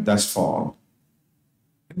had done thus far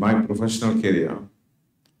in my professional career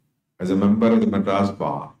as a member of the Madras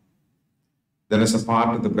Bar, then as a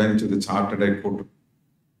part of the bench of the Chartered High Court.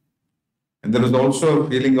 And there was also a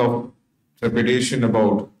feeling of trepidation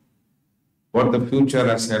about what the future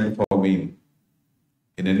has held for me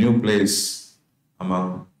in a new place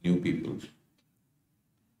among new people.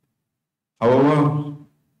 However,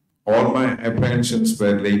 all my apprehensions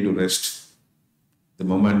were laid to rest the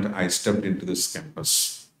moment I stepped into this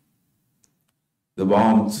campus. The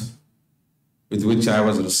warmth with which I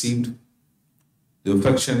was received, the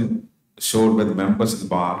affection showed by the members of the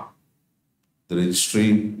bar, the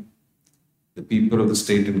registry, the people of the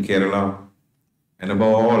state in Kerala, and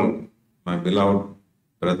above all, my beloved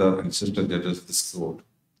brother and sister judges of this court,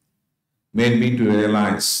 made me to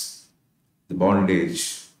realize the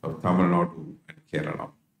bondage of Tamil Nadu and Kerala.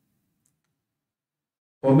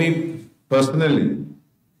 For me personally,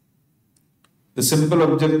 the simple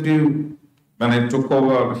objective when I took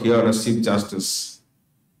over here as Chief Justice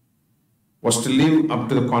was to live up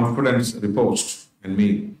to the confidence reposed in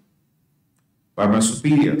me by my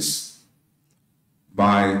superiors,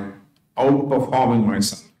 by outperforming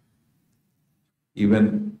myself,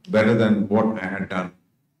 even better than what I had done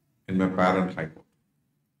in my parent High Court,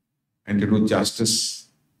 and to do justice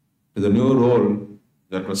to the new role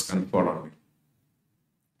that was conferred on me.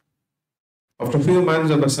 After a few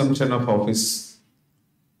months of assumption of office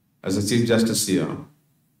as a Chief Justice here,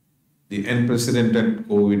 the unprecedented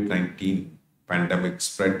COVID-19 pandemic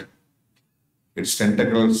spread its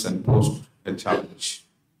tentacles and posed a challenge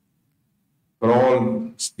for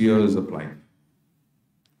all spheres of life.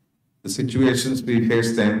 The situations we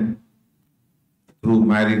face then through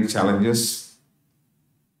myriad challenges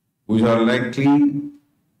which are likely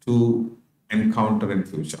to encounter in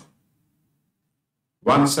future.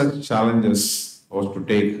 One such challenge was to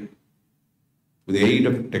take, with the aid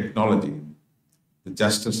of technology, the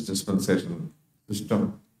justice dispensation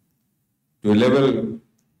system to a level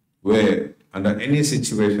where, under any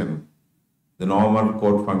situation, the normal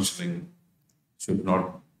court functioning should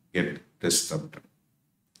not get disrupted.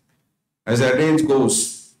 As the adage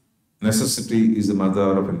goes, necessity is the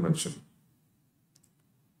mother of invention.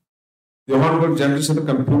 The Honourable Judges of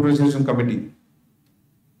the Computerization Committee,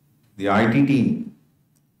 the IT team,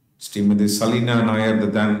 Srimati Salina Nair, the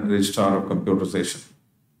then Registrar of Computerization,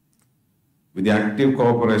 with the active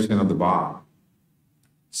cooperation of the Bar,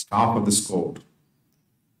 staff of this court,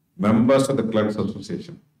 members of the Clerks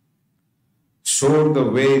Association, showed the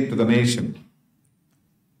way to the nation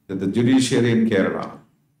that the judiciary in Kerala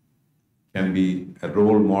can be a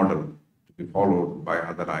role model to be followed by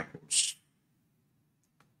other high courts.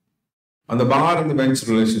 On the bar and the bench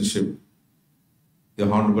relationship, the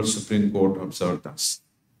Honourable Supreme Court observed thus: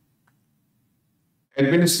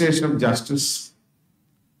 administration of justice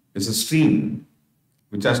is a stream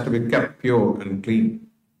which has to be kept pure and clean.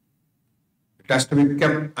 It has to be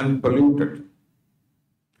kept unpolluted.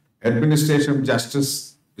 Administration of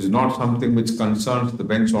justice is not something which concerns the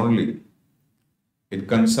bench only. It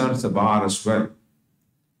concerns the bar as well.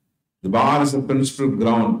 The bar is the principal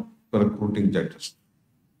ground for recruiting judges.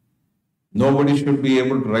 Nobody should be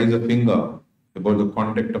able to raise a finger about the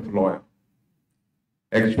conduct of a lawyer.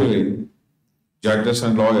 Actually, judges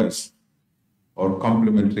and lawyers are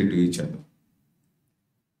complementary to each other.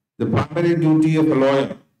 The primary duty of a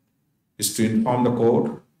lawyer is to inform the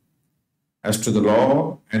court as to the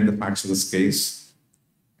law and the facts of this case,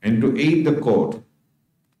 and to aid the court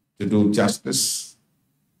to do justice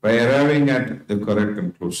by arriving at the correct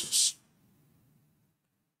conclusions.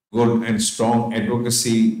 Good and strong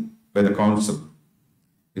advocacy by the counsel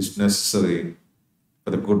is necessary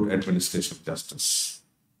for the good administration of justice.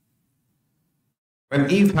 When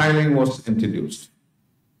e-filing was introduced,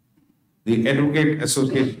 the Advocate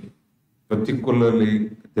Association,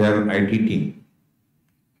 particularly their IT team,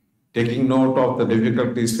 taking note of the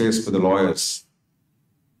difficulties faced by the lawyers,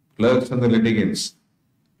 clerks and the litigants,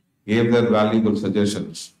 gave their valuable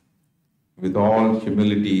suggestions with all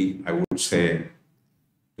humility, I would say,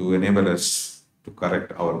 to enable us to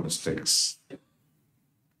correct our mistakes.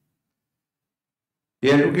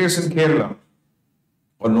 The advocates in Kerala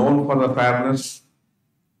are known for the fairness,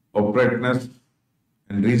 uprightness,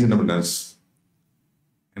 and reasonableness,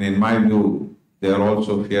 and in my view, they are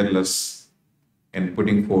also fearless in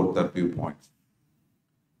putting forth their viewpoints.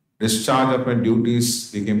 Discharge of my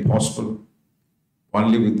duties became possible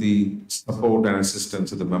only with the support and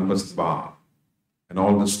assistance of the members of the bar and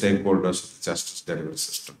all the stakeholders of the justice delivery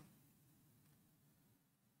system.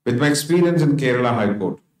 With my experience in Kerala High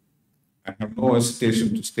Court, I have no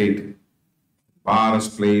hesitation to state the bar has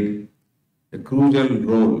played a crucial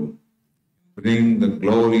role in bringing the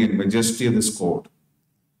glory and majesty of this court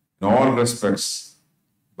in all respects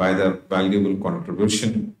by their valuable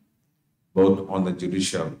contribution both on the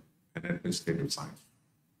judicial and administrative side.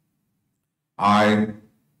 I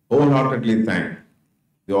wholeheartedly thank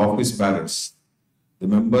the office bearers, the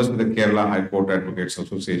members of the Kerala High Court Advocates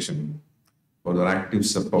Association for their active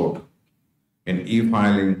support in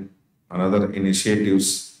e-filing and other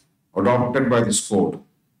initiatives adopted by this court,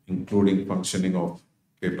 including functioning of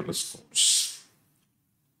paperless courts.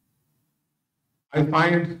 I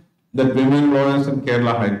find that women lawyers in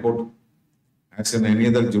Kerala High Court, as in any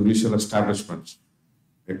other judicial establishments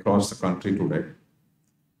across the country today,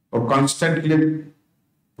 are constantly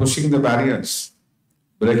pushing the barriers,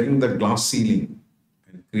 breaking the glass ceiling,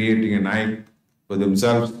 and creating an eye for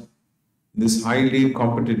themselves in this highly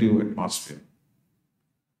competitive atmosphere.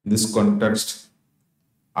 In this context,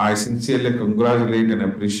 I sincerely congratulate and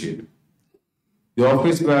appreciate the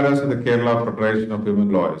office bearers of the Kerala Federation of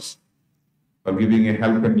Women Lawyers for giving a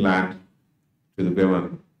helping hand to the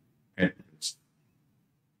women advocates.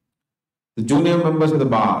 The junior members of the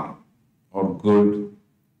bar are good,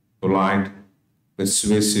 polite,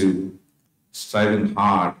 persuasive, striving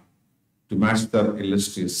hard to match their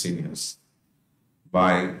illustrious seniors.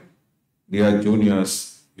 By dear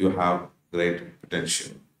juniors, you have great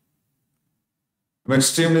potential. I'm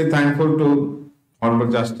extremely thankful to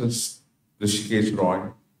Honourable Justice Rishikesh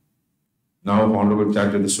Roy, now Honourable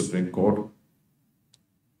Judge of the Supreme Court,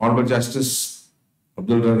 Honourable Justice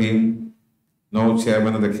Abdul Rahim, now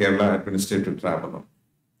Chairman of the Kerala Administrative Tribunal,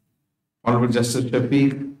 Honourable Justice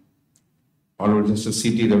Shafiq, Honourable Justice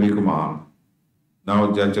C.T. Ravikumar,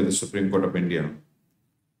 now Judge of the Supreme Court of India,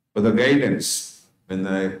 for the guidance when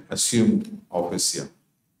I assumed office here.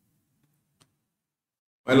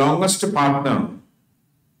 My longest partner,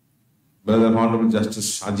 Brother Honourable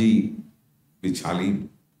Justice Shaji Bichali,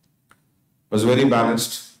 was very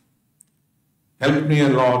balanced, helped me a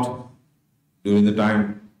lot during the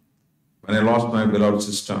time when I lost my beloved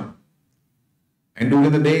sister, and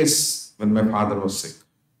during the days when my father was sick.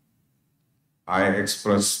 I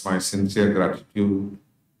express my sincere gratitude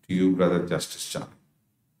to you, Brother Justice Charlie.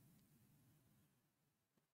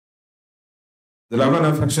 The love and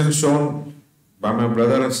affection shown by my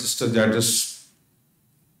brother and sister judges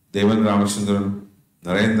Devan Ramachandran,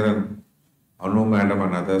 Narendran, Anu Madam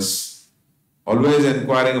and others, always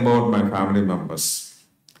inquiring about my family members,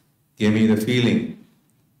 gave me the feeling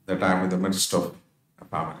that I am in the midst of a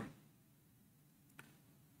family.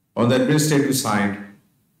 On the administrative side,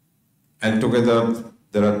 altogether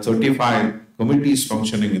there are 35 committees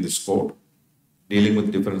functioning in this court, dealing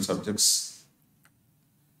with different subjects.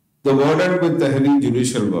 The burden with the heavy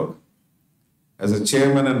judicial work, as a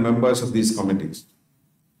chairman and members of these committees,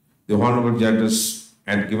 the Honourable Judges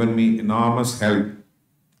had given me enormous help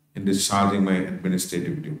in discharging my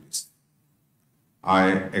administrative duties.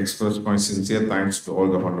 I express my sincere thanks to all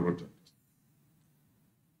the Honourable Judges.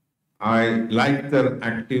 I like their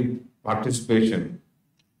active participation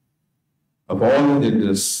of all the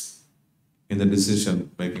judges in the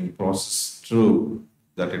decision-making process. True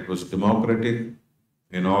that it was democratic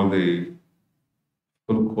in all the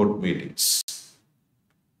full court meetings.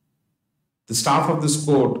 The staff of this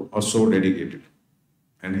court are so dedicated.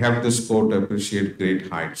 and helped this court to appreciate great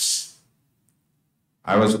heights.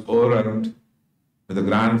 I was overwhelmed with the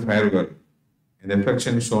grand farewell and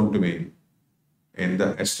affection shown to me in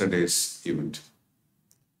the yesterday's event.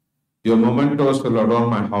 Your mementos will adorn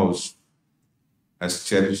my house as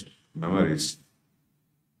cherished memories.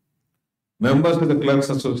 Members of the Clerks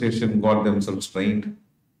Association got themselves trained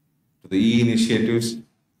to the e-initiatives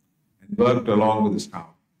and worked along with the staff.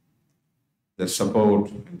 Their support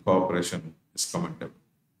and cooperation is commendable.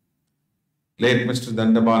 Late Mr.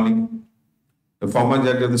 Dandabani, the former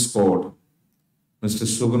judge of this court, Mr.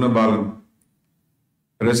 Sugunabalan,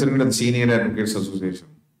 President of the Senior Advocates Association,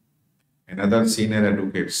 and other senior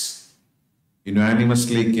advocates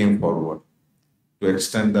unanimously came forward to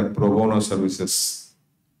extend their pro bono services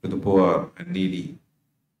to the poor and needy.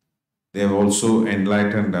 They have also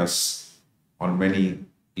enlightened us on many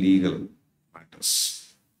legal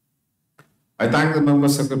matters. I thank the Member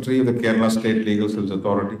Secretary of the Kerala State Legal Service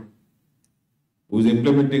Authority, who is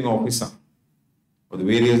implementing officer for the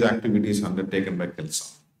various activities undertaken by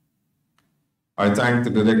KELSA. I thank the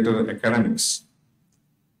Director of Academics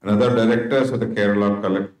and other directors of the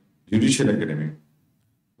Kerala Judicial Academy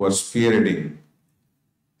who are spearheading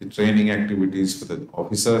the training activities for the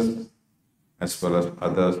officers as well as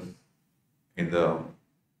others in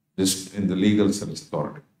the Legal Service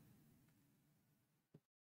Authority.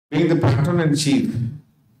 Being the patron and chief,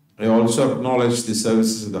 I also acknowledge the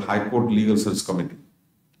services of the High Court Legal Service Committee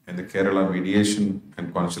and the Kerala Mediation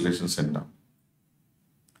and Conciliation Center.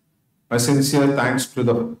 My sincere thanks to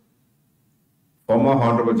the former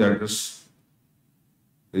Honourable Judges,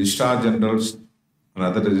 Registrar Generals, and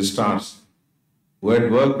other registrars who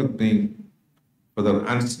had worked with me for their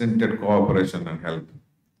unstinted cooperation and help.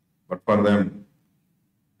 But for them,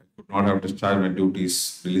 I could not have discharged my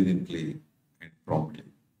duties diligently and promptly.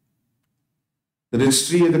 The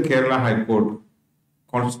Registry of the Kerala High Court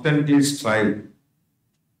constantly strive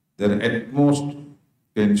their utmost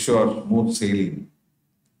to ensure smooth sailing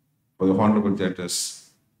for the Honourable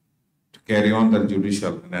Judges to carry on their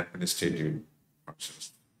judicial and administrative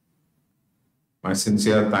functions. My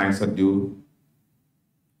sincere thanks are due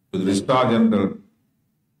to the Registrar General,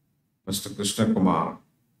 Mr. Krishna Kumar,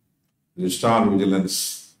 Registrar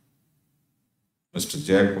Vigilance, Mr.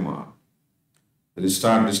 Jay Kumar,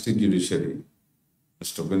 Registrar District Judiciary,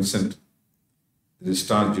 Mr. Vincent,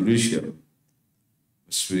 Registrar Judicial,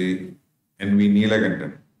 Mr. N.V.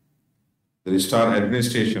 Neelakandan, the Registrar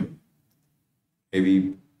Administration,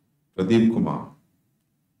 A.V. Pradeep Kumar,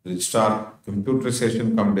 the Registrar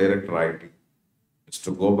Computerization cum Director IT,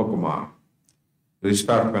 Mr. Gopa Kumar,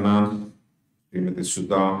 Registrar Finance, Srimati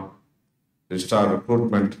Sudha, Registrar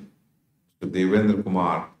Recruitment, Mr. Devendra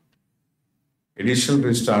Kumar, Additional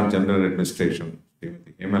Registrar General Administration,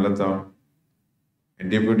 Srimati Hemalata,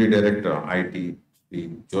 and Deputy Director IT,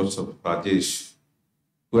 Sri Joseph Rajesh,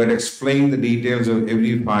 who had explained the details of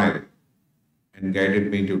every file and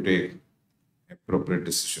guided me to take appropriate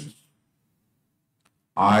decisions.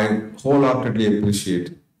 I wholeheartedly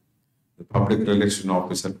appreciate the Public Relations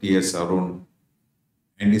Officer T.S. Arun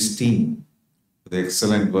and his team for the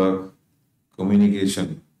excellent work,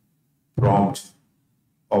 communication, prompt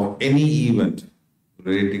of any event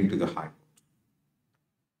relating to the High Court.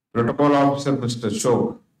 Protocol Officer Mr.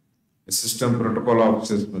 Shok, Assistant Protocol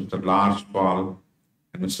Officers Mr. Lars Paul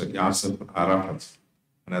and Mr. Yasif Arafat,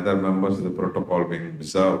 and other members of the protocol being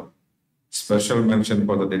reserved special mention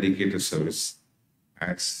for the dedicated service,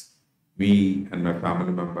 as me and my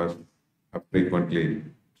family members have frequently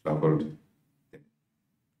traveled.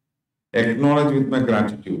 Acknowledge with my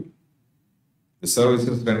gratitude the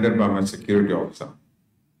services rendered by my security officer,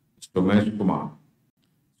 Mr. Umesh Kumar,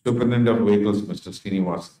 Superintendent of Vehicles, Mr.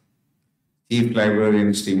 Srinivas, Chief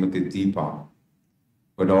Librarian, Srimati Deepa,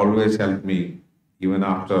 who had always helped me even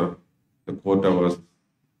after the court hours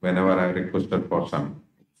whenever I requested for some.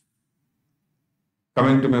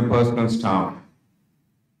 Coming to my personal staff,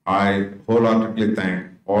 I wholeheartedly thank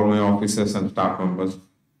all my officers and staff members,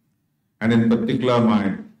 and in particular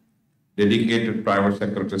my dedicated private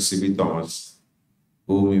secretary, C.B. Thomas,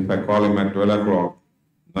 whom if I call him at 12 o'clock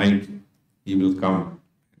night, he will come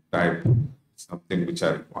and type something which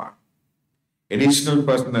I require. Additional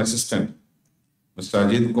personal assistant, Mr.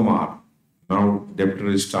 Ajit Kumar, now Deputy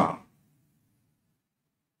Registrar,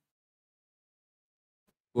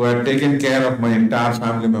 who had taken care of my entire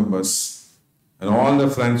family members and all the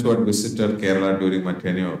friends who had visited Kerala during my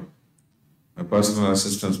tenure. My personal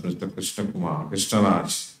assistants, Mr. Krishna Kumar, Krishna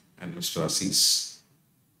Raj, and Mr. Assis.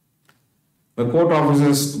 The court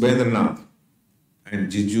officers, Ubendranath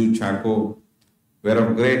and Jiju Chako, were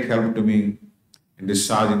of great help to me in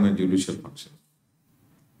discharging my judicial functions.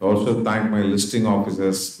 I also thank my listing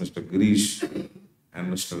officers, Mr. Girish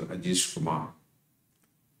and Mr. Ajish Kumar.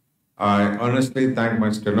 I earnestly thank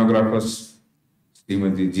my stenographers,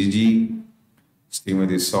 Srimati Gigi,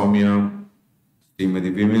 Srimati Soumya,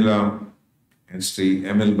 Srimati Vimila, and Sri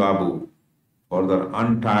M.L. Babu for their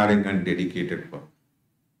untiring and dedicated work.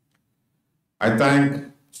 I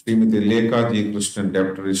thank Srimati Lekha G. Krishnan,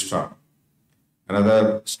 Deputy Registrar, and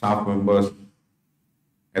other staff members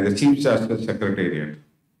and the Chief Justice Secretariat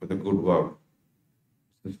for the good work.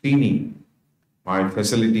 Mr. Feeney, my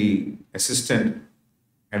facility assistant,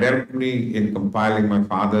 had helped me in compiling my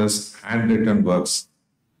father's handwritten works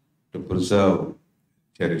to preserve,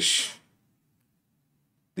 cherish.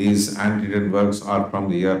 These handwritten works are from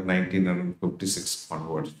the year 1956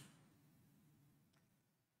 onwards.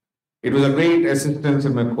 It was a great assistance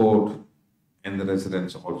in my court and the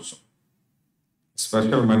residence also.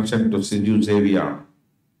 Special mention to Siju Xavier,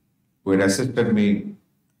 who had assisted me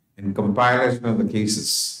in compilation of the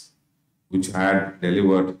cases which I had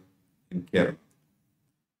delivered in Kerala.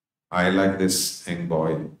 I like this young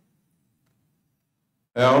boy.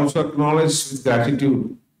 I also acknowledge with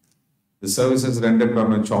gratitude the services rendered by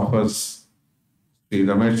my chauffeurs, Sri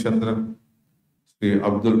Ramesh Chandran, Sri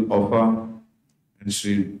Abdul Ofa, and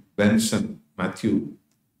Sri Benson Matthew,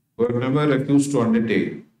 who have never refused to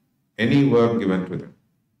undertake any work given to them.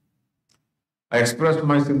 I express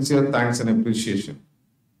my sincere thanks and appreciation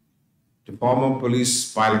to former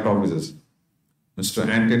police pilot officers, Mr.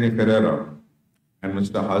 Anthony Ferreira and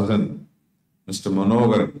Mr. Hassan, Mr.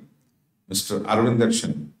 Manogar, Mr.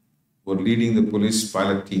 Arvindakshan, who are leading the police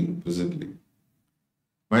pilot team presently.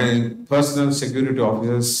 My personal security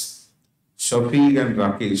officers, Shafiq and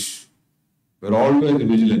Rakesh, were always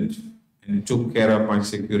vigilant and took care of my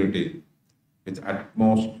security with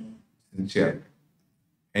utmost sincerity.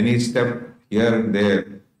 Any step here and there,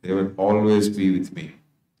 they will always be with me.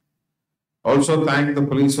 Also thank the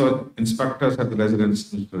police inspectors at the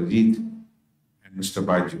residence, Mr. Ajit and Mr.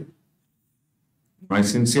 Baju. My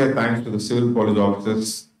sincere thanks to the civil police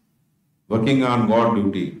officers working on guard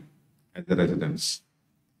duty at the residence.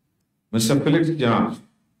 Mr. Felix George,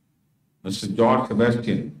 Mr. George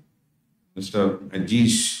Sebastian, Mr.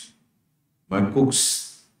 Ajish, my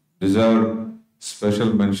cooks deserve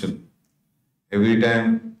special mention. Every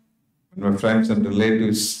time when my friends and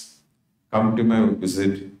relatives come to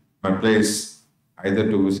my place, either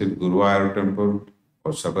to visit Guruvayur temple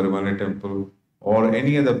or Sabarimala temple or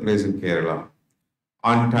any other place in Kerala,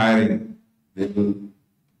 untiring, they will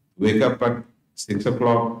wake up at 6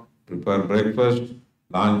 o'clock, prepare breakfast,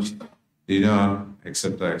 lunch, dinner,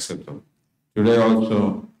 etc., etc. Today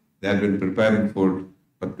also, they have been preparing food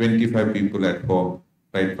for 25 people at home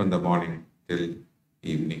right from the morning till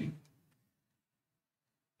evening.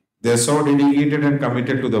 They are so dedicated and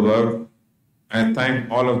committed to the work. I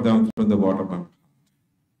thank all of them from the bottom of my heart.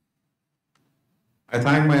 I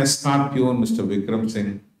thank my escort peon, Mr. Vikram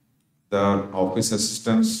Singh, the office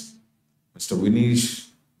assistants, Mr. Vinesh,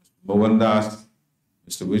 Mr. Mohandas,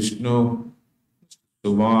 Mr. Vishnu, Mr.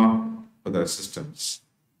 Suma for the assistance.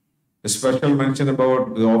 A special mention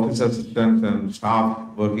about the office assistants and staff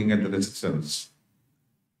working at the residence.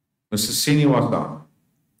 Mr. Srinivasa,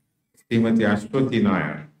 Srimati Ashwati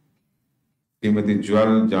Nair, Srimati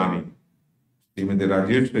Jwal Jani, Srimati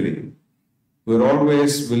Rajeshwari, who are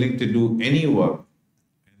always willing to do any work,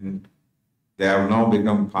 and they have now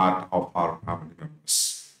become part of our family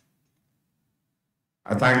members.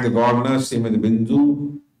 I thank the gardener, Srimati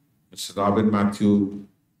Bindu, Mr. Robin Matthew,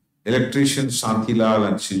 electricians Shantilal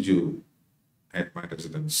and Siju at my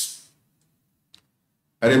residence.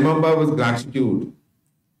 I remember with gratitude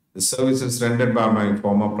the services rendered by my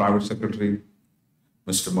former private secretary,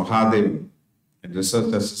 Mr. Mahadev, and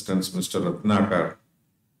research assistants, Mr. Ratnakar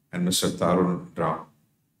and Mr. Tarun Rao.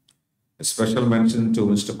 A special mention to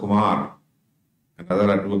Mr. Kumar and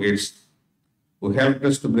other advocates who helped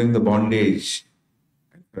us to bring the bondage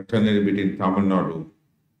and fraternity between Tamil Nadu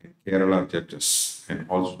and Kerala judges and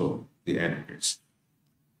also the advocates.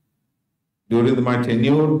 During my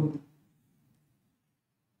tenure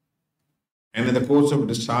and in the course of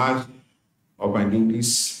discharge of my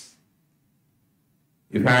duties,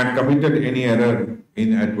 if I had committed any error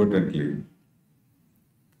inadvertently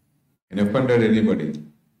and offended anybody,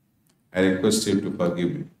 I request you to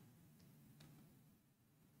forgive me.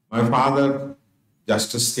 My father,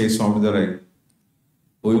 Justice K. Swaminathan,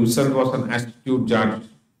 who himself was an astute judge,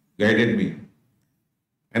 guided me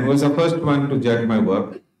and was the first one to judge my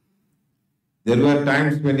work. There were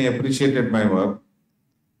times when he appreciated my work,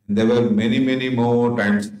 and there were many, many more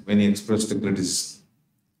times when he expressed criticism,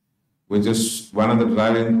 which is one of the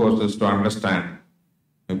driving forces to understand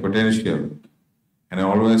my potential and I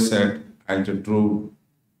always said, I'll do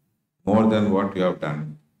more than what you have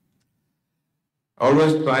done.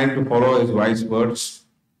 Always trying to follow his wise words.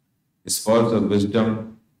 His words of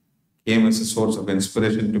wisdom came as a source of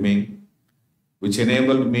inspiration to me, which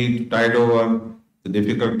enabled me to tide over the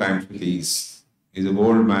difficult times with ease. He's an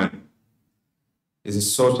old man. He's a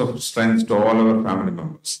source of strength to all our family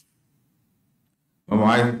members. My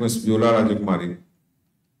wife, Ms. Beulah Rajakumari,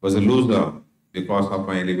 was a loser because of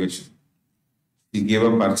my elevation. She gave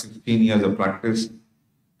up her 16 years of practice,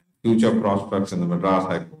 future prospects in the Madras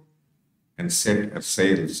High Court, and set her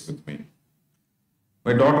sails with me.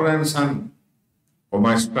 My daughter and son were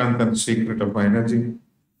my strength and secret of my energy.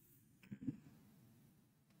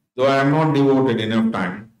 Though I have not devoted enough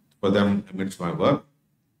time for them amidst my work,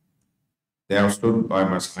 they have stood by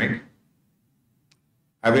my side.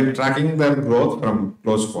 I've been tracking their growth from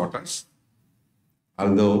close quarters,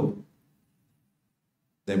 although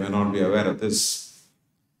they may not be aware of this.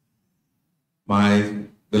 My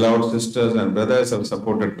beloved sisters and brothers have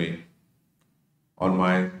supported me on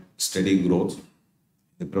my steady growth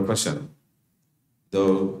in the profession,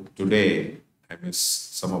 though today I miss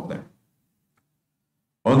some of them.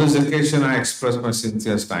 On this occasion, I express my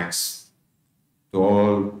sincerest thanks to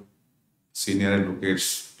all senior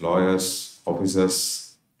advocates, lawyers,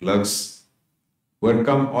 officers, clerks who had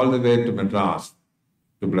come all the way to Madras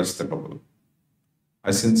to bless the couple.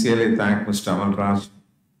 I sincerely thank Mr. Aman Raj,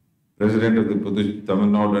 President of the Tamil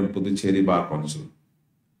Nadu and Puducherry Bar Council,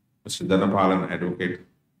 Mr. Dhanapalan, Advocate,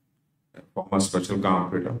 a former Special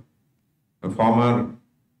Comparator, a former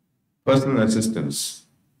personal assistants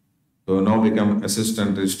who have now become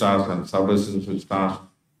assistant registrars and sub-assistant registrars,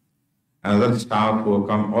 and other staff who have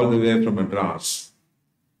come all the way from Madras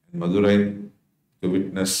and Madurai to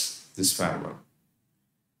witness this farewell.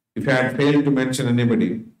 If I had failed to mention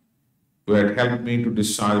anybody who had helped me to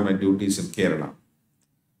discharge my duties in Kerala,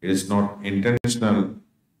 it is not intentional,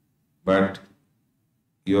 but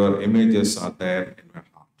your images are there in my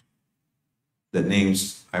heart. The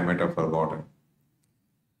names I might have forgotten.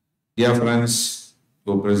 Dear friends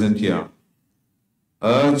who are present here,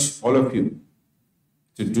 urge all of you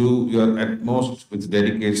to do your utmost with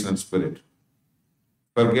dedication and spirit.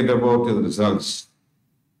 Forget about the results,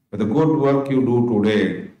 but the good work you do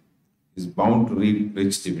today is bound to reap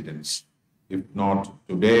rich dividends, if not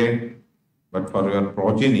today, but for your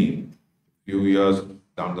progeny a few years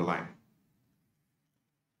down the line.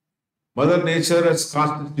 Mother Nature has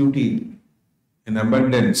cast its duty in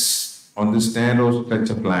abundance on this narrow stretch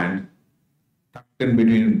of land, tucked in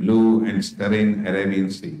between blue and serene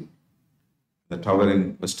Arabian Sea, the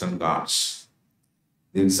towering Western Ghats,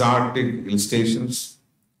 the exotic hill stations,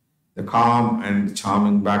 the calm and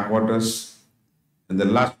charming backwaters, and the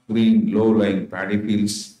lush green low-lying paddy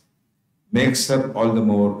fields makes her all the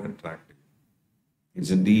more attractive. It's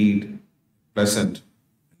indeed a pleasant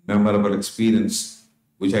and memorable experience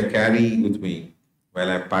which I carry with me while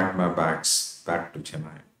I pack my bags back to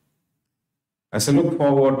Chennai. As I look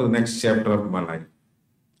forward to the next chapter of my life,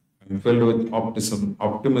 I'm filled with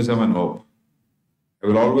optimism and hope. I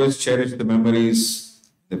will always cherish the memories,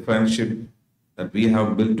 the friendship that we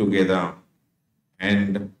have built together,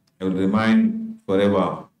 and I will remain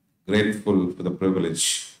forever grateful for the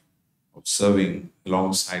privilege of serving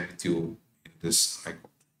alongside with you in this High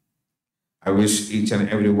Court. I wish each and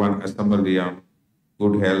everyone assembled here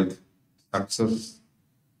good health, success,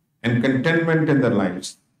 and contentment in their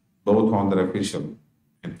lives, both on their official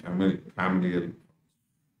and familial.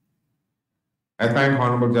 I thank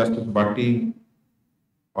Honourable Justice Bhatti,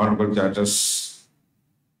 Honourable Judges,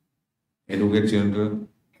 Advocate General,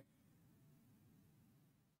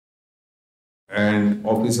 and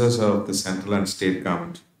officers of the central and state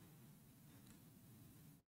government,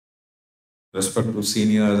 respectful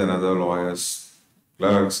seniors and other lawyers,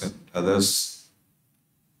 clerks and others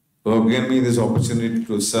who have given me this opportunity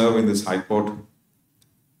to serve in this High Court.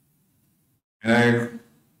 And I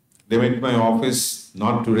limit my office,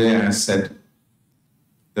 not today as said,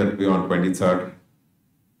 that will be on 23rd,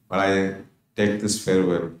 but I take this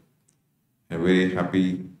farewell in a very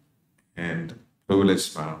happy and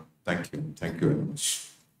privileged manner. Thank you. Thank you very much.